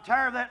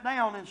 tear that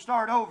down and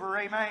start over,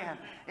 amen.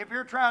 If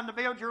you're trying to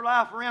build your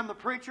life around the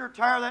preacher,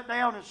 tear that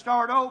down and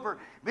start over.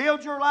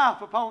 Build your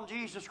life upon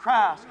Jesus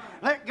Christ.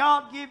 Let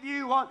God give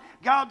you what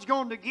God's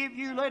going to give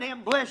you. Let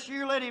Him bless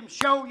you. Let Him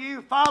show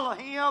you. Follow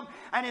Him,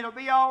 and it'll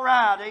be all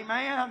right,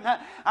 amen.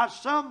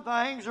 Some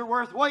things are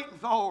worth waiting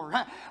for.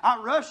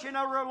 Rushing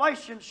a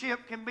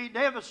relationship can be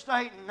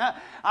devastating.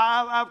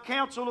 I've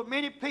counseled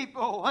many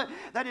people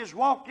that has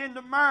walked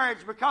into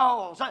marriage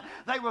because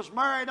they was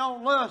married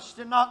on lust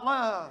and not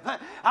love.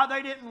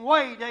 They didn't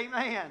wait,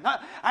 amen,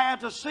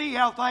 to see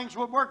how things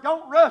would work.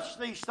 Don't rush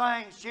these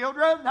things,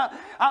 children.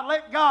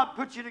 Let God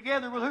put you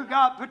together with who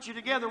God put you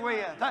together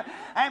with.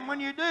 And when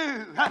you do,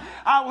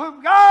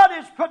 whom God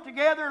has put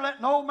together,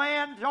 let no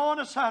man join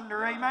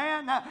asunder,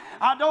 amen.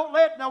 Don't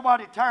let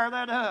nobody tear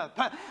that up.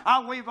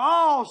 We've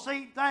all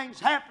seen things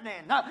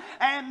happening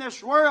in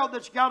this world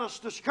that's got us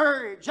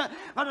discouraged.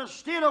 But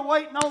instead of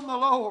waiting on the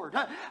Lord,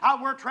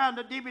 we're trying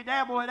to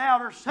dibby-dabble it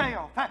out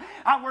ourselves.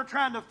 We're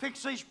trying to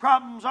fix these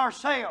problems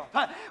ourselves.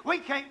 We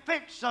can't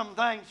fix some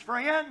things,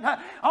 friend.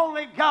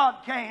 Only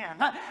God can.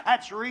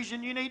 That's the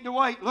reason you need to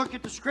wait. Look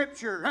at the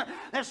Scripture.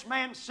 This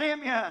man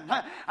Simeon,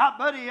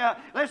 buddy,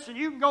 listen,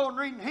 you can go and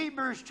read in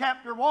Hebrews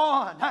chapter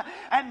 1.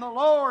 And the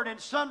Lord in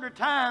sundry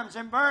times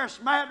in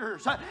various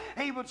matters,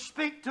 He would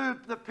speak to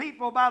the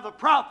people by the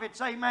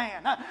prophets.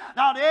 Amen.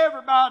 Not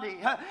everybody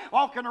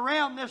walking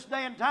around this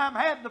day and time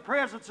had the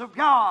presence of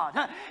God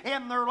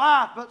in their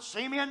life, but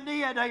Simeon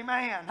did.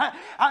 Amen.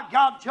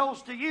 God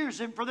chose to use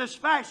him for this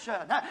fashion.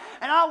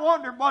 And I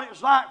wondered what it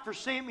was like for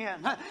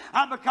Simeon,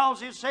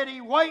 because it said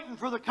he waiting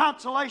for the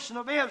consolation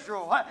of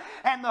Israel,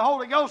 and the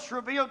Holy Ghost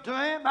revealed to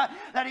him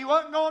that he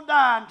wasn't going to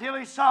die until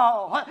he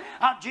saw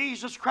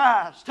Jesus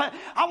Christ.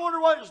 I wonder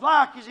what it was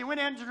like as he went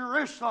into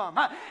Jerusalem,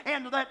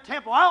 into that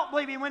temple. I don't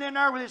believe he went in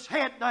there with his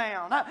head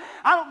down. I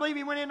don't believe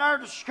he went in there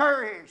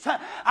discouraged.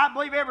 I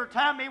believe every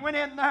time he went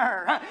in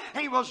there,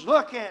 he was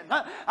looking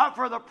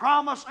for the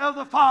promise of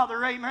the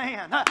Father.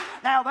 Amen.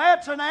 Now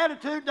that's an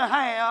attitude to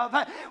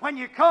have when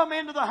you come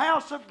into the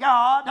house of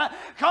God.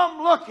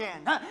 Come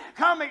looking,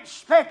 come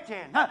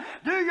expecting.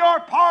 Do your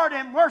part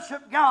and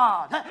worship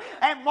God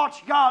and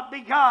watch God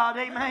be God.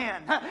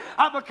 Amen.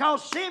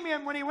 Because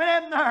Simeon, when he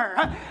went in there,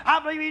 I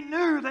believe he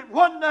knew that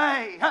one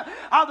day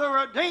the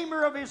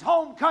Redeemer of his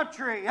home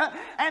country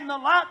and the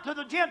light to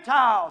the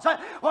Gentiles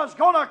was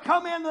going to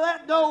come into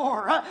that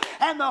door,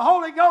 and the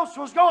Holy Ghost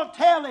was going to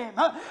tell him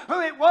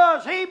who it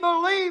was. He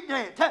believed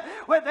it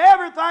with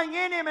everything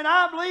in him, and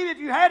I believe if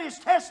you had his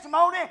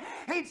testimony,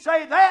 he'd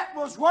say that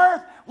was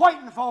worth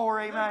waiting for.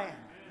 Amen.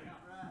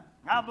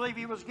 I believe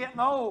he was getting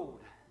old.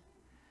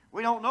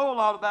 We don't know a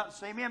lot about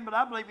Simeon, but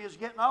I believe he was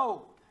getting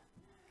old,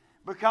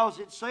 because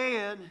it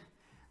said,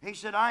 he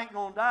said, I ain't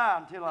going to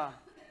die until I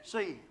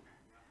see him.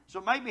 So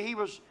maybe he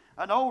was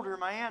an older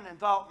man and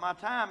thought, my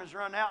time is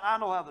run out. I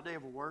know how the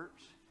devil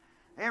works.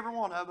 Every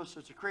one of us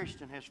that's a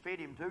Christian has fit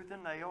him tooth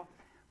and nail,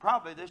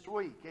 probably this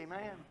week.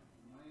 Amen.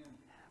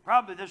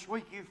 Probably this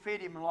week you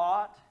fit him a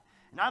lot.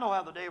 And I know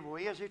how the devil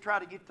is. He'll try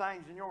to get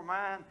things in your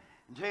mind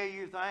and tell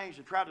you things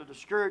to try to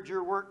discourage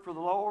your work for the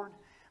Lord.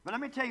 But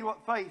let me tell you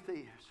what faith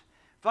is.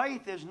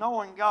 Faith is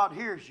knowing God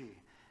hears you,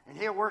 and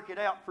He'll work it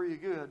out for your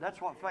good.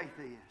 That's what faith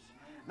is.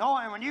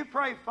 Knowing, when you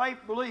pray faith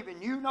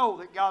believing, you know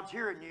that God's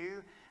hearing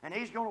you, and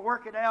He's going to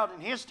work it out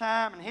in His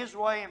time and His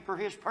way and for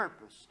His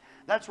purpose.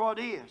 That's what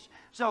it is.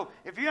 So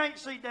if you ain't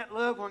seen that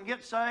loved one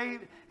get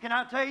saved, can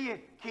I tell you,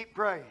 keep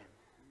praying.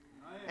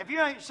 If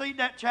you ain't seen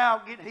that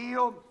child get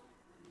healed,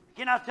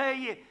 can I tell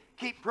you,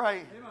 keep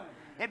praying.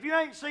 If you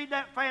ain't seen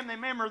that family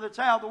member that's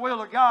out of the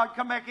will of God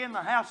come back in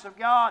the house of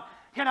God,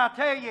 can I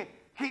tell you,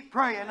 keep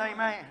praying.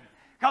 Amen.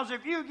 Because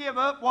if you give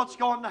up, what's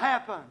going to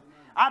happen?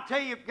 I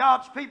tell you, if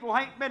God's people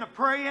ain't been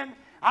a-praying,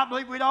 I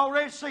believe we'd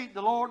already seen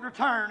the Lord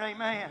return.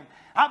 Amen.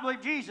 I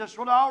believe Jesus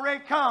would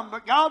already come,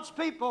 but God's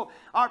people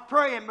are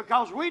praying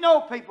because we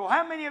know people.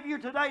 How many of you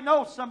today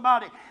know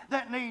somebody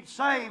that needs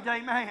saved?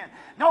 Amen.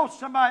 Know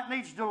somebody that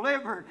needs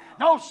delivered.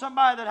 Know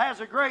somebody that has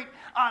a great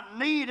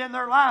need in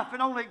their life,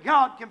 and only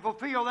God can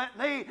fulfill that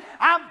need.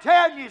 I'm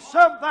telling you,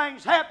 some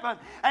things happen,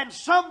 and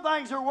some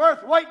things are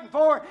worth waiting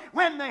for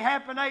when they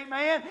happen.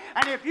 Amen.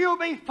 And if you'll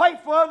be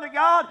faithful unto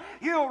God,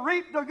 you'll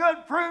reap the good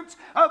fruits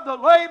of the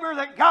labor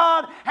that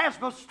God has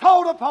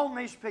bestowed upon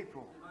these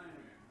people.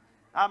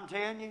 I'm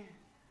telling you,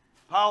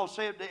 Paul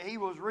said that he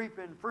was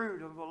reaping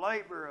fruit of a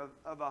labor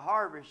of a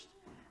harvest.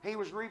 He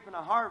was reaping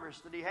a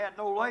harvest that he had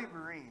no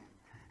labor in.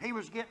 He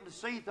was getting to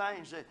see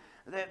things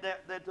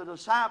that the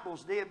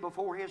disciples did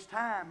before his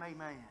time.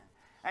 Amen.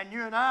 And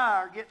you and I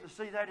are getting to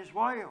see that as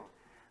well.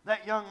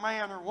 That young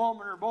man or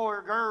woman or boy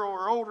or girl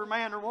or older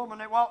man or woman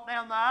that walked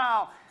down the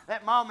aisle,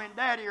 that mom and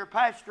daddy or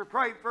pastor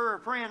prayed for, or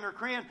friend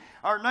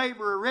or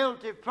neighbor or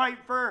relative prayed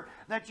for,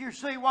 that you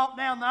see walk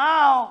down the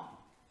aisle,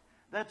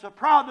 that's a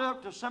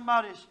product of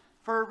somebody's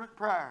fervent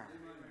prayer.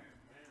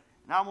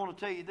 And I want to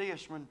tell you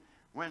this,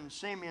 when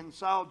Simeon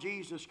saw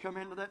Jesus come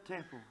into that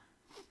temple,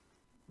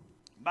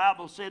 the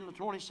Bible said in the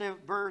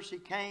 27th verse, he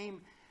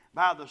came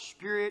by the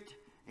Spirit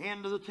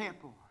into the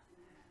temple.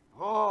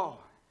 Oh,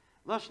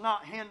 let's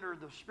not hinder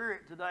the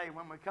Spirit today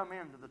when we come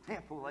into the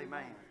temple.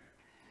 Amen.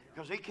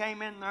 Because he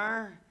came in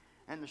there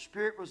and the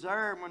Spirit was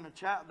there, and when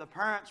the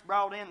parents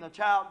brought in the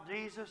child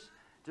Jesus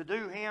to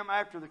do him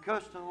after the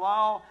custom of the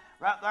law,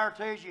 right there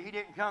tells you he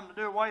didn't come to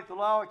do away with the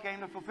law, he came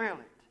to fulfill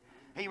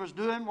it. He was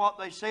doing what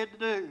they said to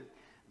do.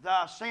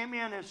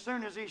 Simeon, as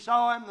soon as he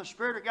saw him, the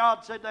Spirit of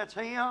God said, that's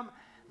him,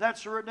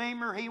 that's the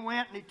Redeemer. He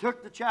went and he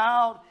took the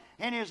child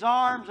in his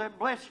arms and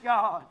blessed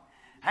God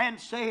and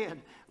said,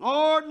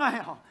 Lord,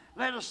 now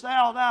lettest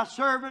thou thy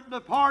servant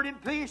depart in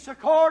peace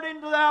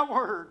according to thy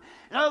word.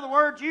 In other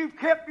words, you've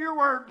kept your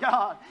word,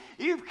 God.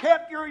 You've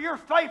kept you're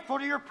faithful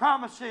to your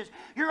promises.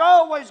 You're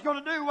always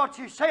going to do what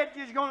you said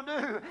you was going to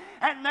do.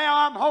 And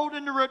now I'm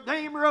holding the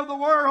Redeemer of the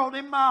world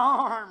in my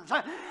arms.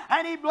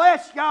 And he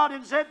blessed God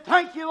and said,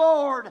 thank you,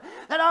 Lord,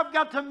 that I've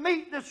got to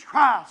meet this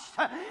Christ.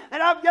 That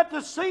I've got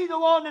to see the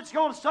one that's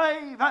going to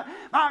save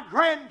my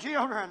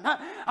grandchildren.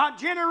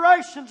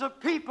 Generations of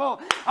people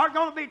are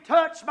going to be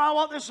touched by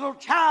what this little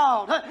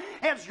child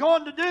is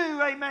going to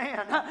do.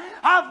 Amen.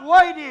 I've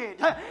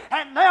waited,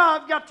 and now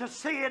I've got to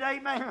see it.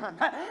 Amen.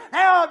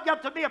 Now I've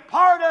got to be a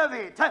part of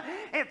it.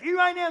 If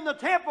you ain't in the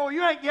temple,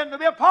 you ain't getting to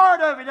be a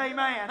part of it.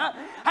 Amen.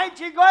 Ain't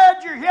you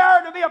glad you're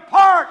here to be a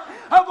part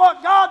of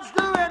what God's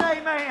doing?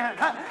 Amen.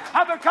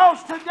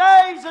 Because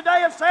today's the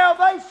day of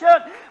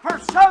salvation for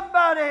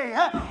somebody.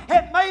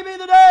 It may be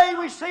the day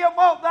we see them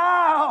walk the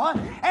aisle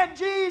and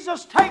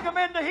Jesus take them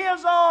into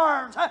His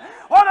arms.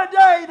 What a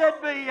day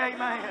that'd be.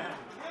 Amen.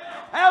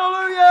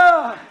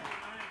 Hallelujah.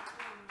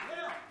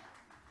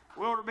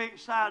 We ought to be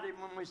excited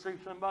when we see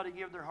somebody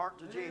give their heart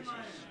to Jesus.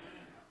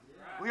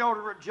 We ought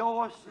to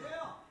rejoice.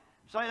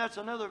 Say that's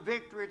another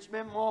victory that's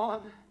been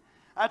won.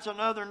 That's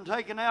another and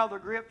taken out of the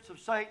grips of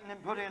Satan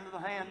and put into the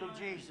hand of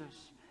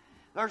Jesus.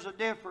 There's a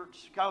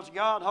difference because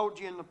God holds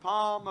you in the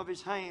palm of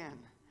His hand.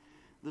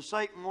 The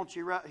Satan wants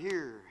you right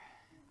here.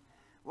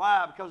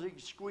 Why? Because he can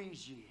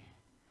squeeze you.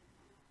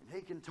 And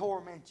he can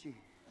torment you.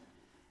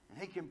 And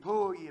he can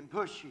pull you and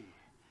push you.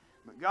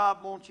 But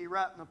God wants you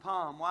right in the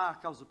palm. Why?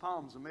 Because the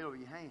palm's the middle of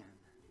your hand.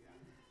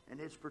 And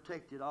it's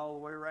protected all the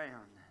way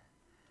around.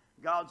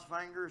 God's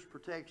fingers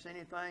protects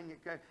anything.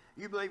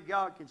 You believe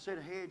God can set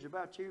a hedge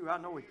about you? I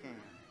know He can.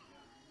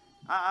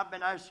 I've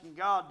been asking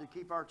God to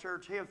keep our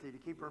church healthy, to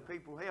keep our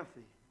people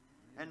healthy,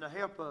 and to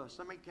help us.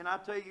 I mean, can I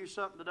tell you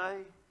something today?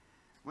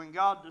 When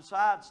God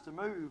decides to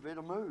move,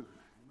 it'll move.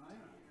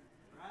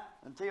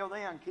 Until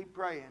then, keep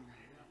praying.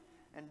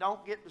 And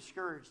don't get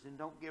discouraged and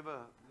don't give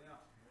up.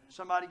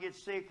 Somebody gets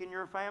sick in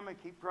your family,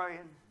 keep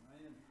praying.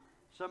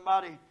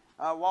 Somebody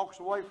walks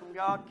away from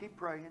God, keep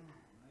praying.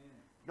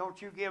 Don't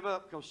you give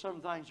up, because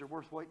some things are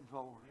worth waiting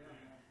for.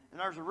 And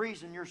there's a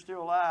reason you're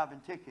still alive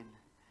and ticking.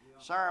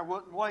 Sarah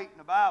wouldn't wait in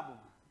the Bible.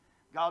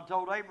 God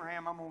told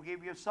Abraham, I'm going to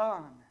give you a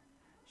son.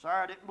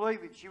 Sarah didn't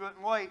believe it. She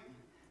wouldn't wait.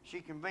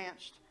 She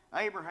convinced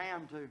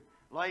Abraham to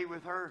lay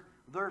with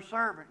their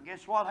servant. And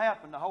guess what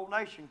happened? The whole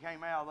nation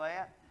came out of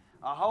that.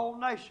 A whole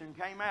nation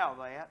came out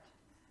of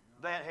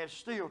that has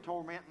still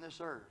tormenting this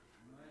earth.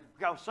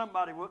 Because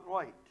somebody wouldn't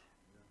wait.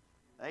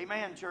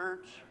 Amen,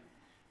 church.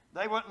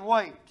 They wouldn't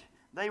wait.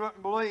 They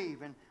wouldn't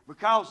believe. And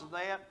because of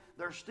that,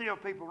 there's still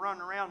people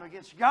running around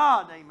against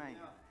God. Amen.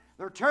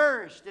 They're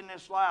terrorists in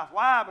this life.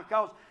 Why?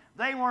 Because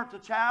they weren't the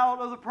child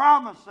of the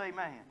promise.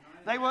 Amen.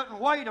 They wouldn't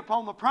wait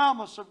upon the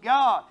promise of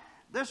God.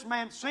 This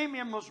man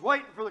Simeon was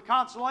waiting for the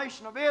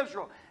consolation of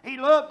Israel. He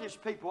loved his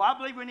people. I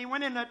believe when he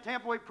went in that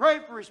temple, he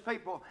prayed for his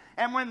people.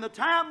 And when the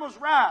time was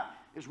right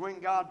is when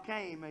God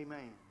came.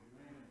 Amen.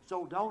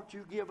 So don't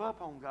you give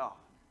up on God.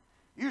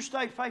 You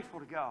stay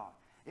faithful to God.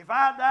 If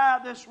I die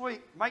this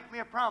week, make me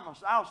a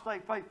promise. I'll stay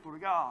faithful to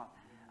God.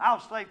 I'll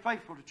stay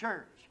faithful to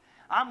church.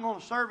 I'm going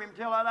to serve Him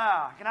till I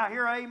die. Can I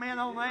hear amen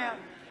on that?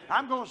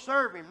 I'm going to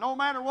serve Him. No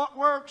matter what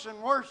works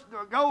and worse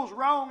goes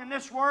wrong in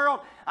this world,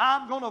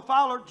 I'm going to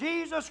follow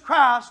Jesus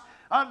Christ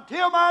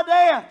until my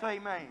death.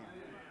 Amen.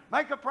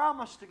 Make a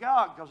promise to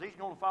God, because He's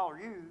going to follow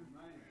you.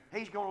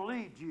 He's going to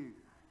lead you.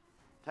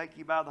 Take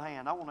you by the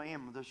hand. I want to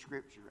end with this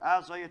scripture.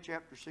 Isaiah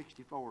chapter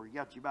 64. You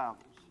got your Bibles.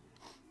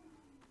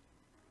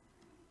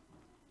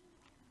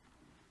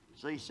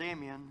 See,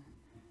 Simeon,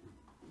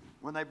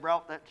 when they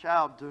brought that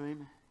child to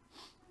him,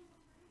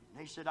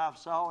 he said, I've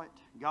saw it.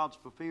 God's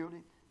fulfilled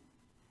it.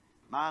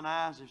 Mine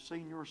eyes have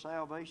seen your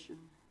salvation.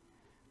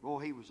 Boy,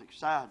 he was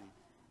excited.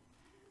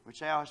 Which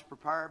thou hast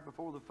prepared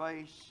before the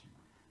face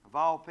of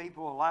all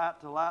people, a light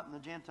to lighten the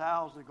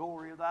Gentiles, the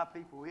glory of thy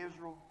people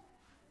Israel.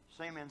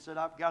 Simeon said,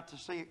 I've got to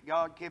see it.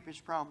 God kept His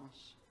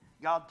promise.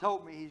 God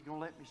told me He's going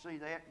to let me see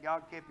that.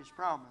 God kept His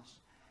promise.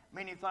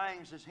 Many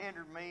things has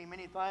hindered me.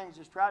 Many things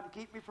has tried to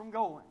keep me from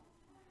going.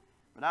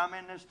 But I'm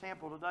in this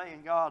temple today,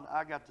 and God,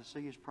 I got to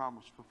see His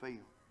promise fulfilled.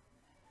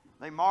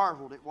 They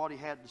marveled at what He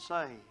had to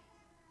say.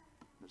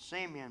 But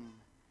Simeon,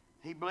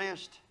 he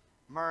blessed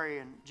Mary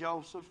and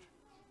Joseph,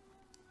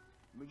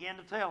 and began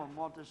to tell them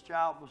what this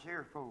child was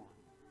here for.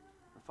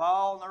 The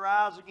fall and the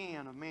rise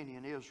again of many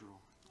in Israel,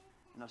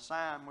 and a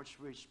sign which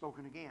we've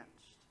spoken against.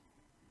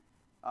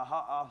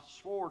 A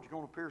sword's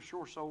going to pierce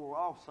your soul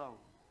also.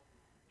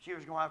 She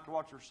was going to have to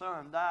watch her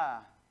son die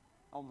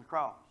on the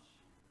cross.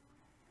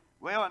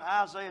 Well, in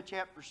Isaiah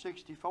chapter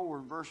 64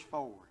 and verse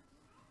 4.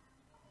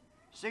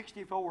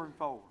 64 and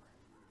 4.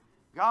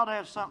 God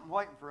has something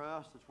waiting for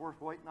us that's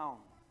worth waiting on.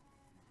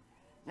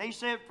 And He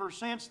said, for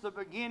since the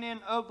beginning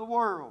of the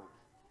world,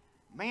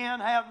 men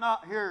have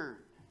not heard,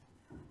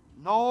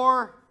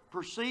 nor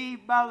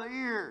perceived by the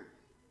ear,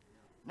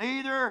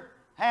 neither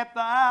hath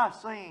the eye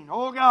seen,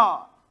 O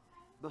God,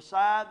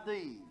 beside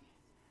Thee,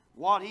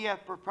 what He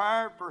hath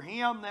prepared for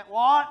him that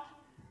what?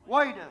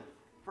 Waiteth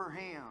for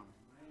Him.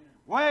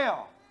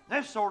 Well,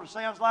 this sort of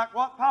sounds like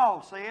what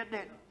Paul said,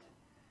 didn't it?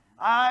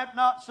 I have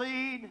not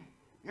seen,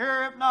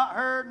 ear have not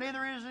heard,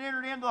 neither is it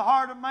entered into the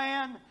heart of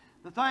man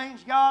the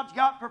things God's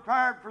got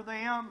prepared for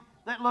them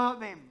that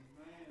love Him.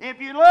 If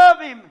you love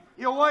Him,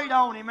 you'll wait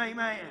on Him.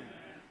 Amen.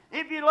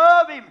 If you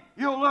love Him,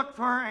 you'll look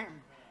for Him.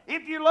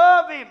 If you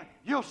love Him,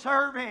 you'll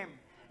serve Him.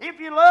 If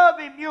you love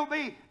Him, you'll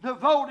be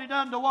devoted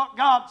unto what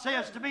God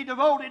says to be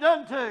devoted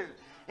unto.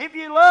 If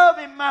you love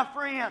Him, my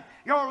friend,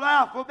 your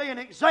life will be an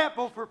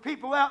example for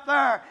people out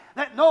there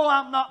that know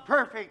I'm not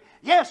perfect.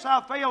 Yes,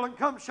 I fail and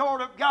come short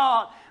of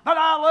God, but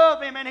I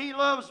love Him and He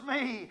loves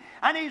me.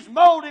 And He's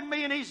molding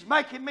me and He's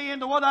making me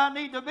into what I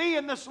need to be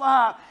in this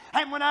life.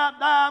 And when I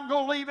die, I'm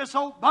going to leave this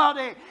old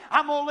body.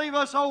 I'm going to leave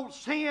this old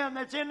sin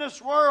that's in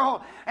this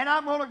world. And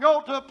I'm going to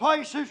go to a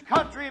place whose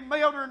country and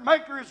builder and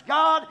maker is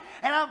God.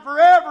 And I'm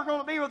forever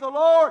going to be with the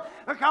Lord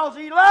because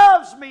He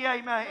loves me.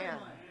 Amen.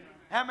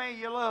 How many of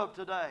you love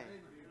today?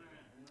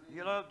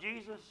 You love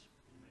Jesus?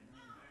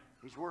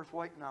 He's worth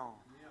waiting on.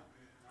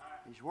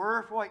 He's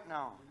worth waiting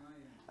on.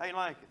 Hey,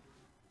 Lincoln,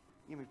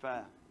 give me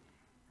 5.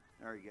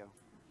 There you go.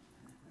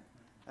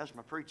 That's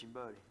my preaching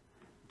buddy.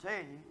 I'm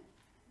telling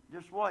you,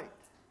 just wait.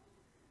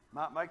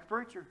 Might make a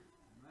preacher.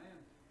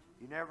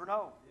 You never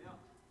know.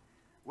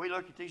 We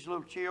look at these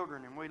little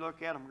children and we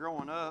look at them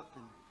growing up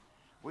and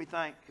we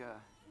think,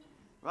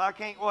 well, I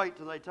can't wait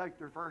till they take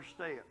their first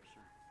steps.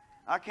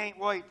 Or, I can't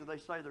wait till they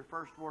say their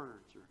first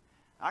words. Or,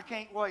 I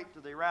can't wait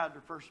till they ride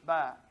their first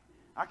bike.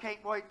 I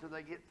can't wait till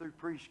they get through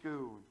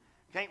preschool.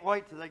 Can't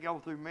wait till they go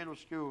through middle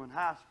school and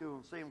high school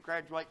and see them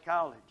graduate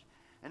college.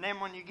 And then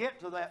when you get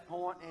to that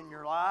point in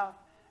your life,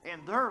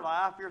 in their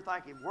life, you're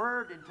thinking,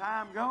 where did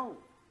time go?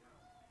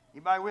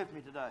 Anybody with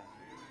me today?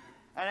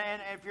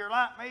 And if you're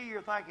like me,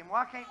 you're thinking,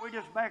 why can't we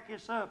just back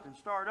this up and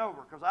start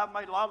over? Because I've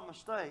made a lot of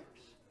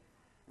mistakes.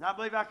 And I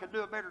believe I could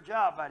do a better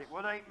job at it.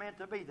 Well, it ain't meant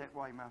to be that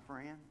way, my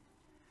friend.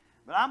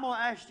 But I'm going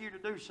to ask you to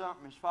do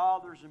something as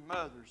fathers and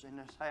mothers in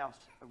this house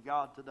of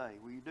God today.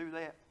 Will you do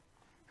that?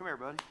 Come here,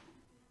 buddy.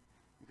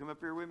 You come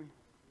up here with me?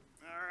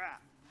 All right.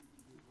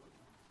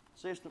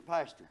 Assistant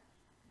pastor.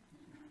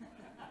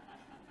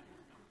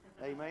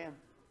 Amen.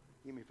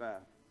 Give me 5.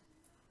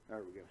 There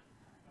we go.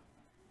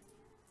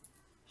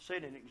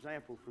 Set an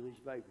example for these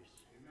babies.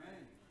 Amen.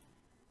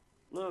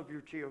 Love your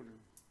children.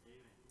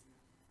 Amen.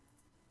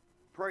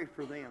 Pray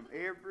for them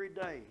every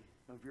day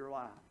of your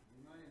life.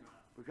 Amen.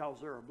 Because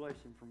they're a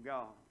blessing from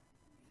God.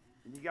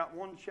 And you got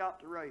one shot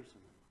to raise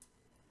them.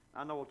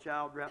 I know a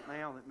child right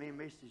now that me and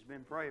Misty's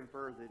been praying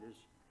for that has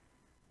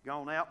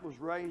gone out, was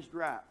raised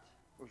right,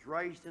 was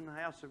raised in the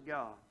house of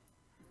God,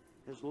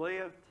 has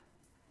lived,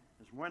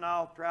 has went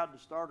off, tried to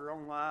start her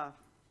own life,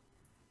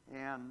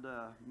 and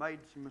made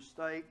some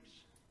mistakes,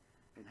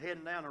 and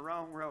heading down the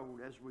wrong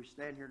road as we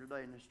stand here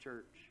today in this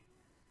church.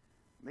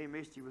 Me and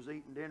Misty was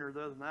eating dinner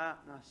the other night,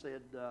 and I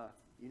said,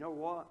 you know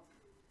what?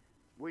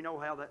 We know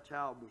how that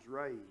child was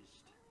raised.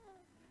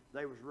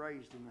 They was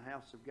raised in the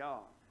house of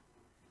God.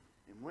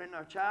 And when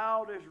a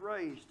child is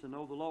raised to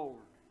know the Lord,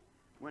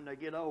 when they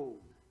get old,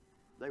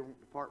 they won't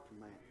depart from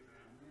that.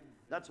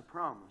 That's a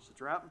promise.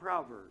 It's right in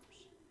Proverbs.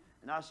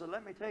 And I said,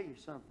 let me tell you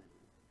something.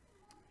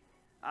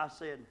 I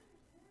said,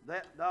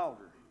 that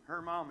daughter,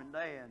 her mom and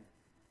dad,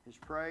 has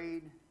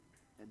prayed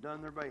and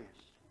done their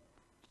best.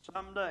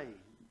 Someday,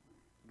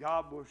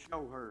 God will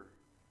show her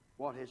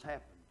what has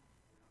happened.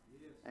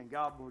 And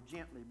God will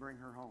gently bring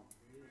her home.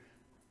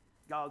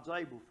 God's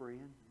able,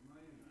 friend.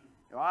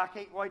 Well, I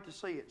can't wait to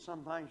see it.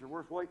 Some things are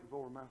worth waiting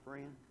for, my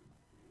friend.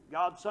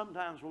 God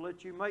sometimes will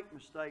let you make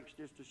mistakes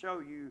just to show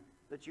you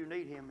that you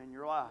need Him in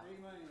your life.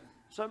 Amen.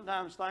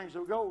 Sometimes things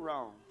will go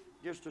wrong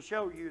just to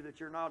show you that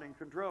you're not in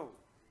control.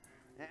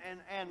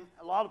 And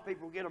a lot of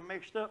people get them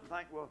mixed up and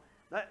think, well,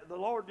 the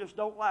Lord just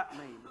don't like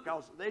me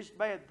because these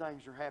bad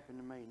things are happening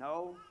to me.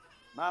 No,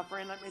 my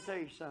friend, let me tell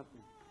you something.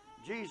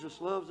 Jesus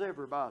loves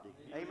everybody.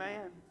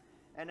 Amen.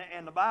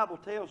 And the Bible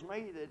tells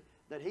me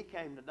that He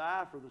came to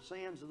die for the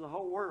sins of the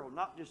whole world,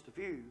 not just a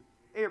few,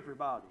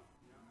 everybody.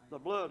 The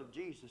blood of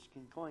Jesus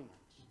can cleanse.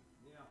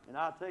 And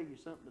I'll tell you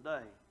something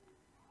today.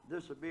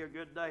 This would be a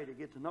good day to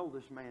get to know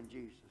this man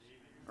Jesus.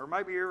 Or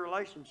maybe your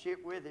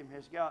relationship with Him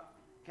has got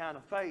kind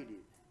of faded.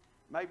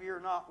 Maybe you're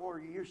not where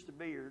you used to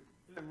be or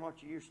doing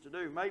what you used to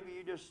do. Maybe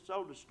you just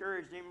so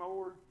discouraged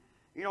anymore.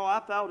 You know, I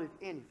thought if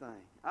anything,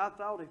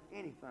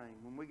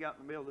 when we got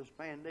in the middle of this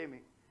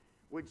pandemic,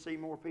 we'd see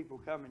more people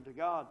coming to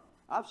God.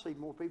 I've seen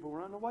more people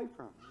running away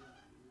from Him.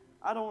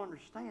 I don't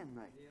understand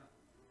that.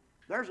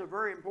 There's a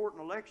very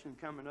important election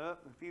coming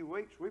up in a few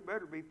weeks. We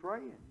better be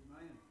praying.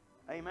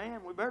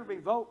 Amen. We better be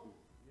voting.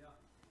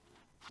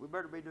 We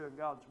better be doing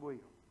God's will.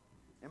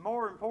 And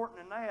more important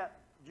than that,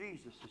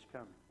 Jesus is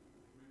coming.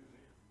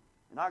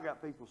 And I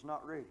got people that's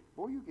not ready.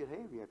 Boy, you get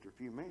heavy after a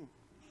few minutes.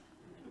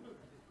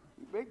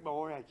 You big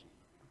boy, ain't you?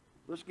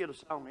 Let's get a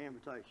song of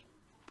invitation.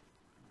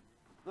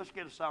 Let's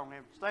get a song of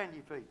invitation. Stand to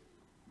your feet.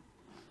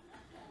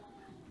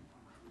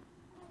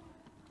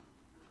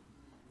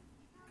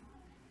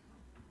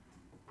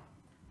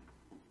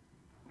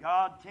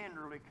 God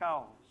tenderly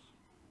calls.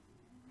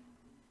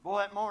 Boy,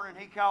 that morning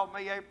He called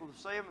me April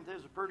the 7th. It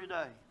was a pretty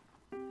day.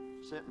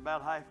 Sitting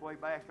about halfway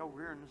back over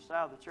here on the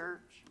side of the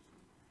church.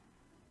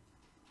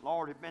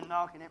 Lord had been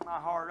knocking at my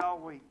heart all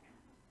week.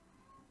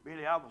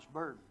 Billy, I was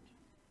burdened.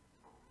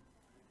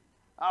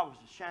 I was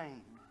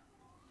ashamed.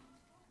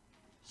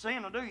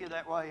 Sin will do you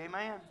that way,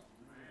 amen?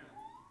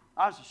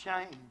 I was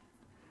ashamed.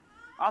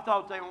 I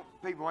thought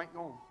people ain't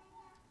going.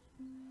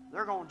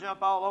 They're going to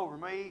jump all over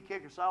me,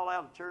 kick us all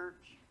out of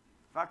church.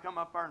 If I come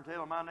up there and tell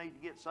them I need to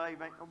get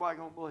saved, ain't nobody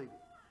going to believe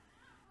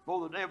it.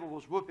 Boy, the devil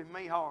was whooping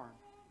me hard.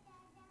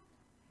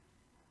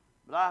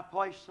 But I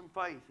placed some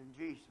faith in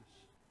Jesus.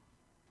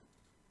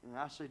 And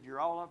I said, you're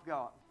all I've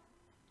got.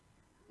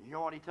 And you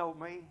know what he told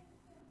me?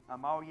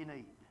 I'm all you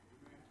need.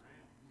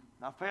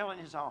 And I fell in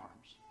his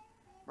arms.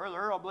 Brother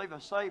Earl, I believe I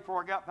was saved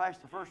before I got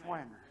past the first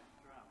winter.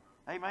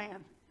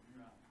 Amen.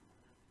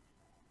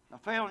 I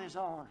fell in his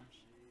arms.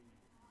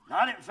 And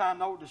I didn't find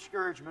no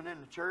discouragement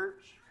in the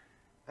church.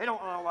 They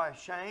don't know why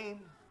it's shame.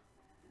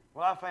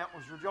 What I found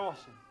was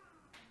rejoicing.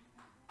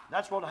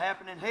 That's what will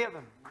happen in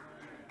heaven.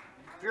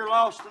 If you're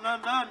lost and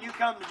undone, you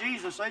come to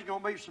Jesus, there's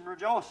going to be some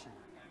rejoicing.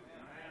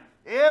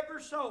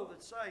 Every soul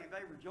that's saved,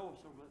 they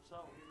rejoice over that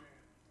soul.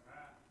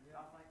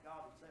 I thank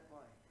God it's that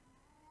way.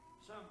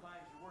 Some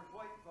things are worth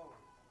waiting for.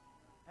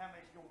 How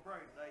many's going to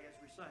pray today as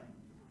we sing?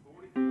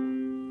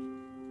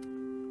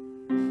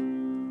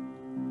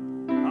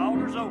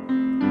 Altar's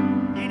open.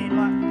 Any'd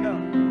like to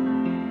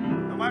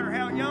come. No matter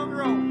how young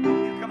or old,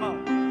 you come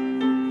on.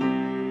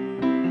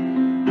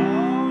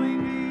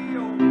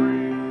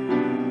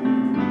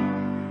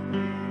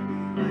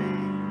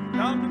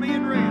 Come to me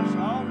and rest.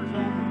 Altar's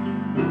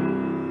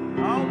open.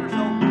 Altar's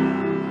open.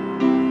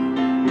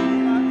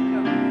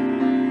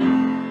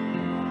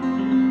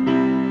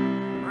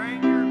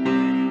 Bring your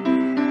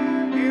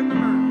every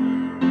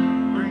burden.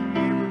 Bring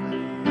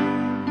everything.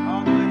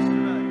 God bless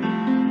today.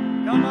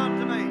 Come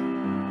unto me.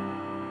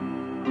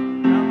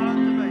 Come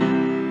unto me.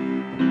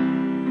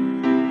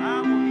 I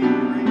will give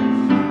you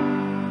rest.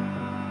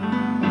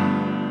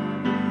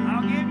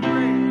 I'll give you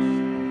rest.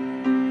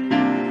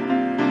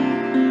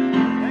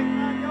 Take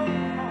my yoke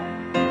upon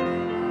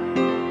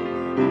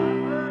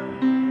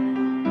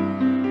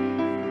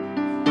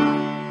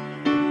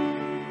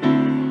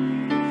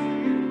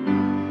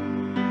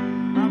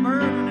my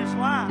burden is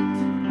light.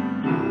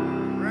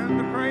 Room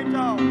to pray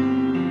tall.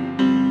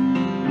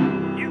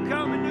 You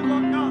come and do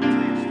what God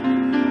says to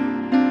do.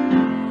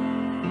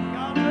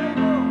 God's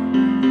able.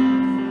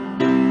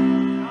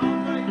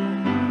 God's able.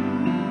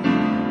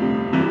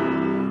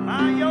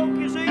 My yoke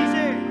is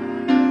easy.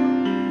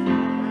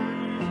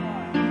 Burden is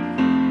light.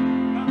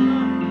 Come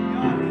running,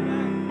 God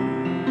today.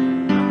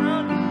 Come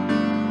running.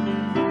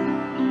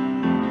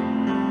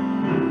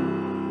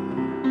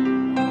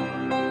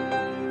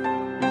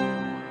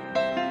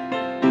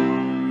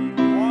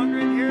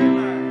 Wandering here and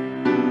there.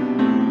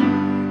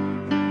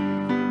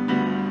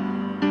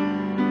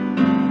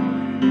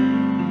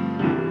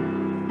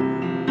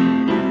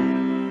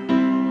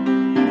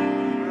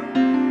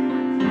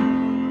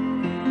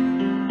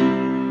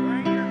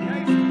 Bring your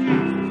case to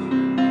Jesus.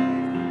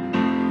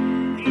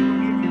 He will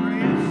give you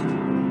rest.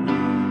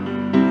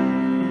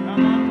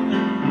 Come unto me.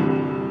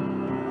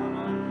 Come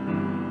unto me.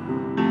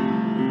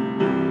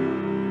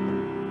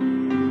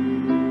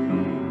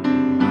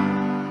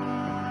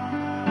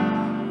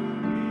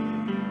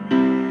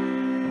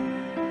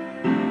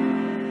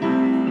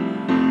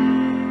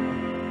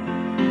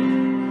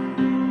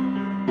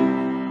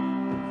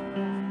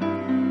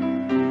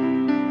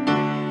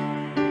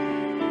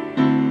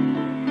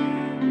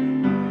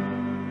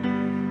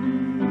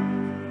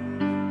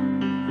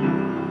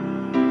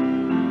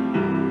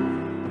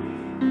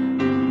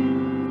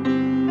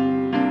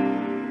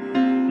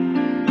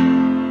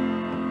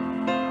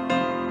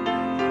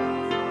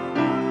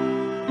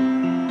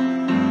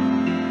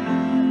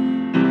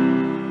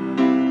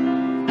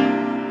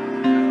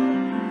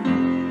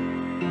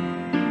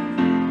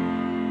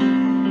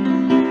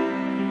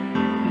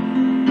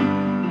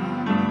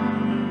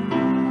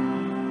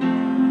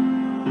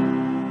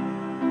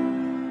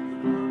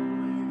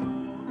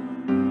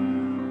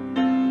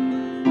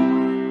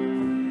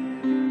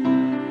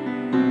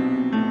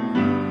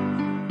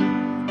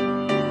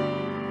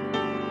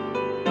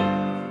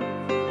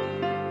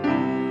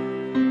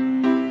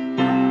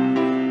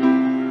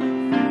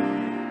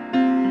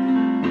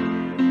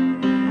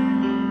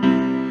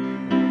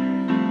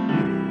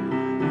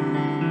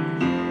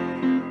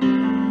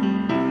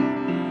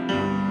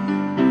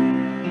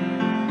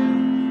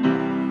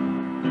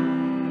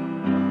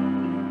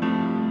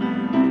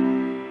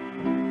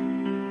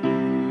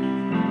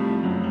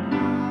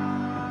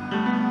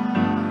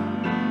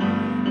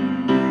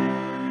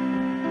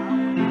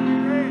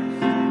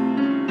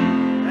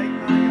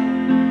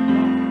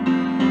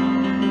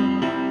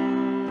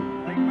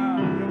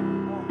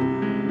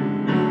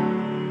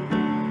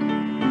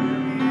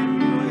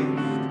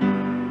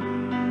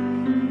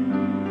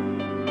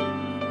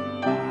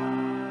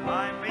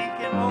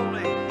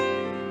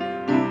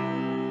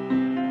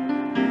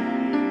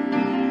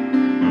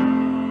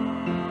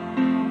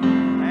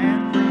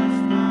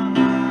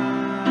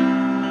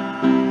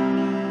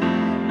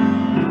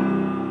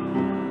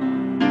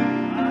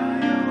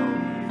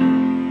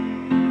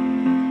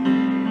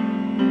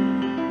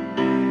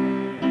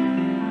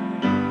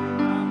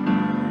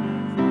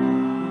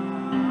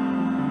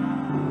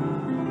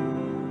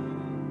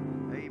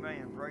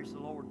 Praise the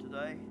Lord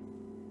today.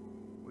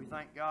 We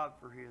thank God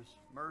for His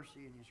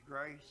mercy and His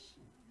grace.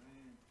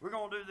 We're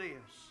going to do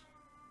this.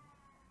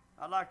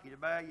 I'd like you to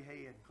bow your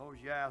head and close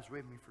your eyes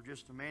with me for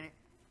just a minute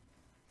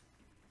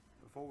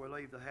before we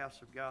leave the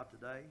house of God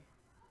today.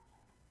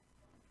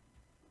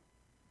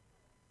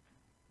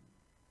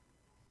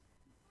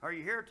 Are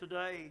you here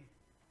today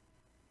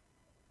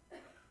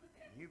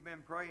and you've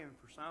been praying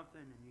for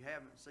something and you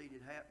haven't seen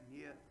it happen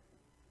yet?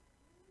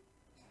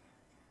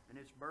 And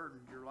it's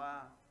burdened your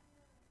life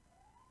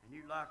and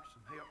you'd like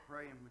some help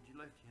praying, would you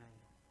lift your hand?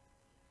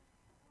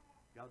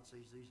 God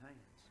sees these hands.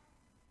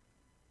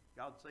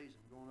 God sees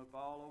them going up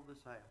all over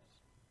this house.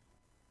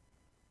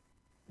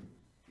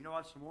 You know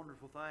what's the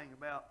wonderful thing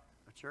about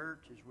a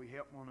church is we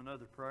help one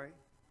another pray.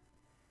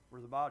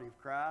 We're the body of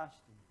Christ,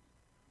 and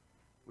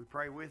we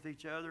pray with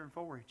each other and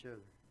for each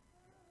other.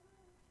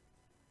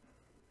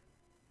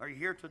 Are you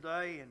here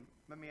today? And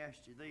let me ask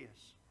you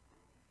this.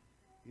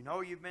 You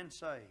know you've been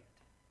saved,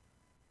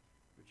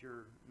 but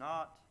you're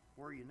not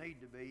where you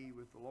need to be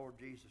with the Lord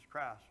Jesus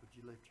Christ. Would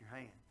you lift your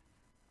hand?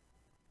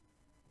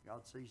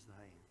 God sees the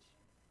hands.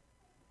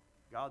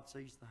 God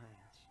sees the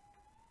hands.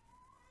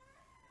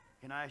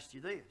 Can I ask you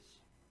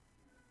this?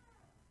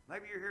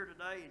 Maybe you're here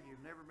today and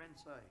you've never been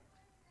saved.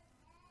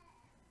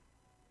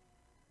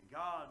 And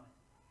God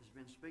has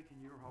been speaking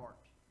to your heart.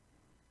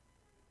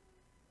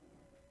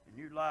 And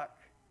you'd like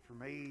for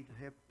me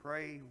to help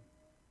pray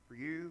for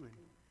you, and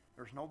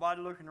there's nobody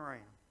looking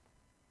around.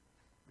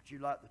 But you'd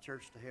like the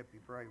church to help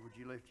you pray. Would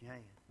you lift your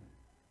hand?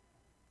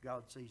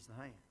 God sees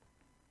the hand.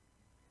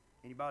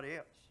 Anybody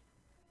else?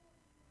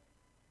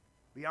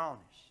 Be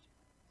honest.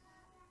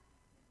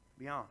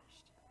 Be honest.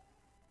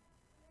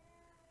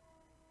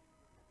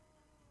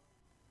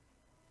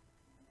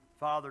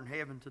 Father in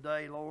heaven,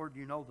 today, Lord,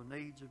 you know the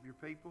needs of your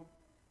people.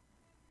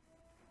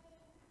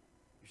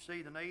 You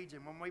see the needs,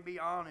 and when we be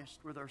honest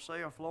with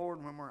ourselves, Lord,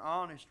 and when we're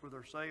honest with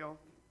ourselves,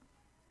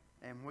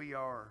 and we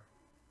are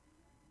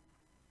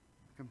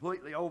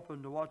completely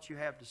open to what you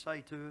have to say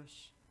to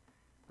us,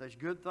 there's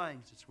good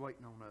things that's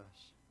waiting on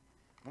us.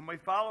 When we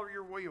follow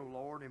your will,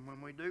 Lord, and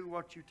when we do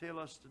what you tell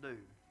us to do,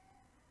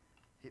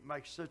 it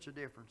makes such a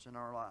difference in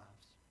our lives.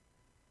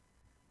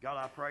 God,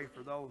 I pray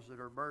for those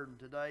that are burdened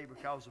today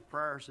because of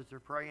prayers that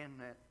they're praying,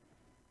 that,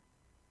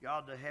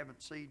 God, they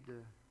haven't seen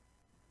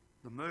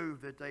the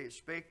move that they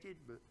expected,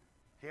 but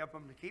help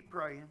them to keep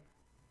praying,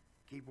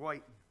 keep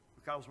waiting,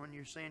 because when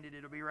you send it,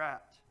 it'll be right.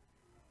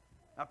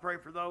 I pray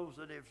for those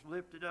that have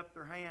lifted up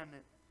their hand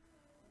that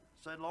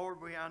said, Lord,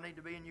 I need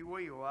to be in your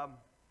will.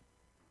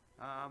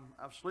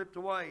 I've slipped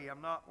away.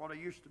 I'm not what I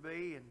used to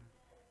be, and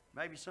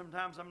maybe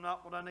sometimes I'm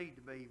not what I need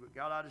to be, but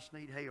God, I just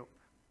need help.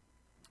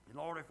 And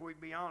Lord, if we'd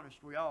be honest,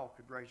 we all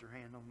could raise our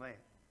hand on that.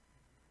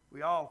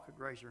 We all could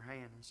raise our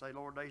hand and say,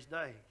 Lord, these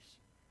days,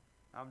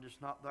 I'm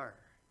just not there,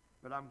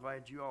 but I'm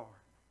glad you are.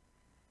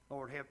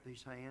 Lord, help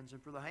these hands.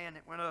 And for the hand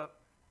that went up,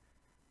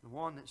 the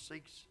one that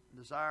seeks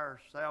and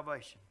desires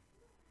salvation,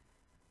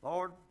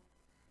 Lord,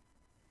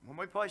 when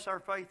we place our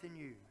faith in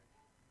you,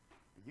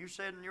 and you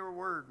said in your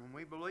word, when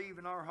we believe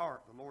in our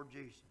heart the Lord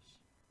Jesus,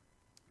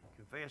 and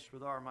confess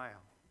with our mouth,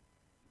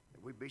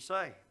 that we'd be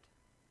saved.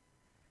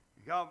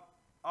 And God,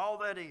 all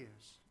that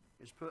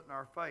is putting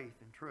our faith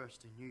and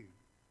trust in you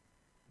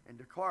and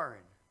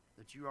declaring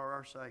that you are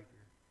our Savior.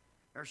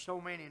 There's so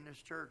many in this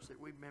church that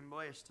we've been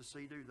blessed to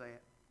see do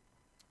that.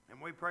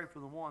 And we pray for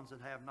the ones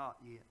that have not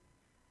yet.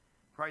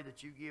 Pray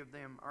that you give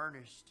them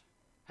earnest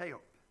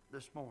help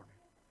this morning.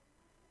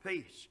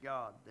 Peace,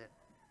 God, that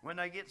when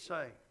they get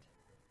saved,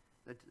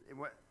 that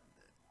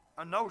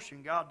a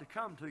notion, God, to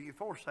come to you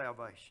for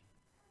salvation.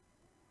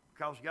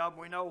 Because, God,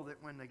 we know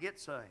that when they get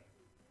saved,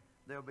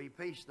 there'll be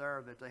peace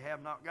there that they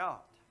have not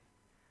got.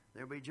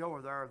 There'll be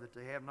joy there that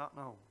they have not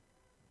known.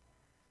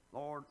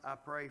 Lord, I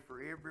pray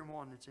for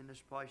everyone that's in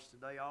this place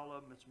today, all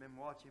of them that's been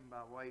watching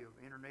by way of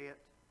internet.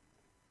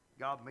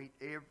 God, meet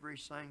every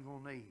single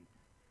need.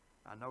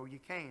 I know you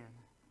can.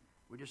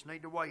 We just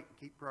need to wait and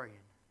keep praying.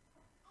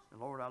 And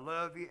Lord, I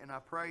love you and I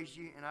praise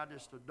you and I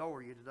just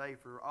adore you today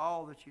for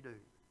all that you do.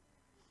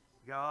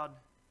 God,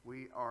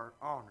 we are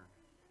honored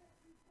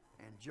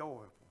and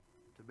joyful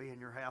to be in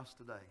your house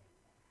today.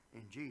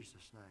 In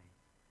Jesus'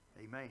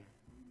 name, amen.